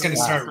 So I'm just going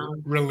to start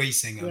Awesome.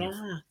 releasing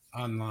them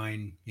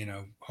online,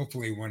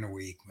 hopefully one a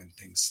week when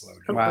things slow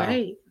down. Wow.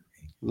 Great.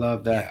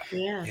 Love that.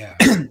 Yeah.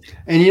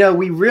 And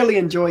we really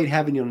enjoyed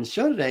having you on the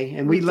show today,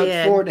 and we look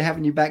did. forward to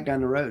having you back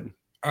down the road.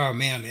 Oh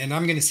man, and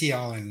I'm going to see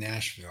y'all in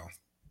Nashville.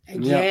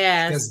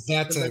 Yes. Because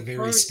that's I a look very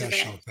forward to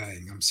special that.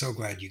 thing. I'm so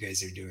glad you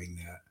guys are doing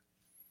that.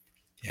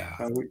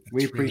 Yeah.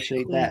 We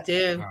appreciate that. We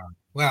do.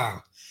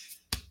 Wow.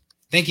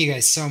 Thank you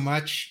guys so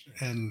much.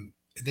 And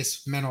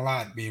this meant a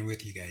lot being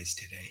with you guys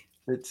today.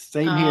 It's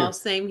same here.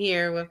 Same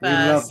here with We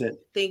us. loved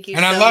it. Thank you.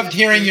 And I so loved much.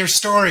 hearing your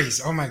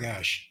stories. Oh my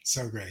gosh.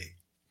 So great.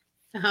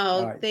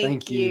 Oh, right,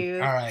 thank you.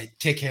 All right.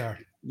 Take care.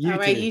 You All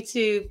too. right, you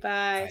too.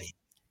 Bye.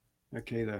 Bye. Okay, though.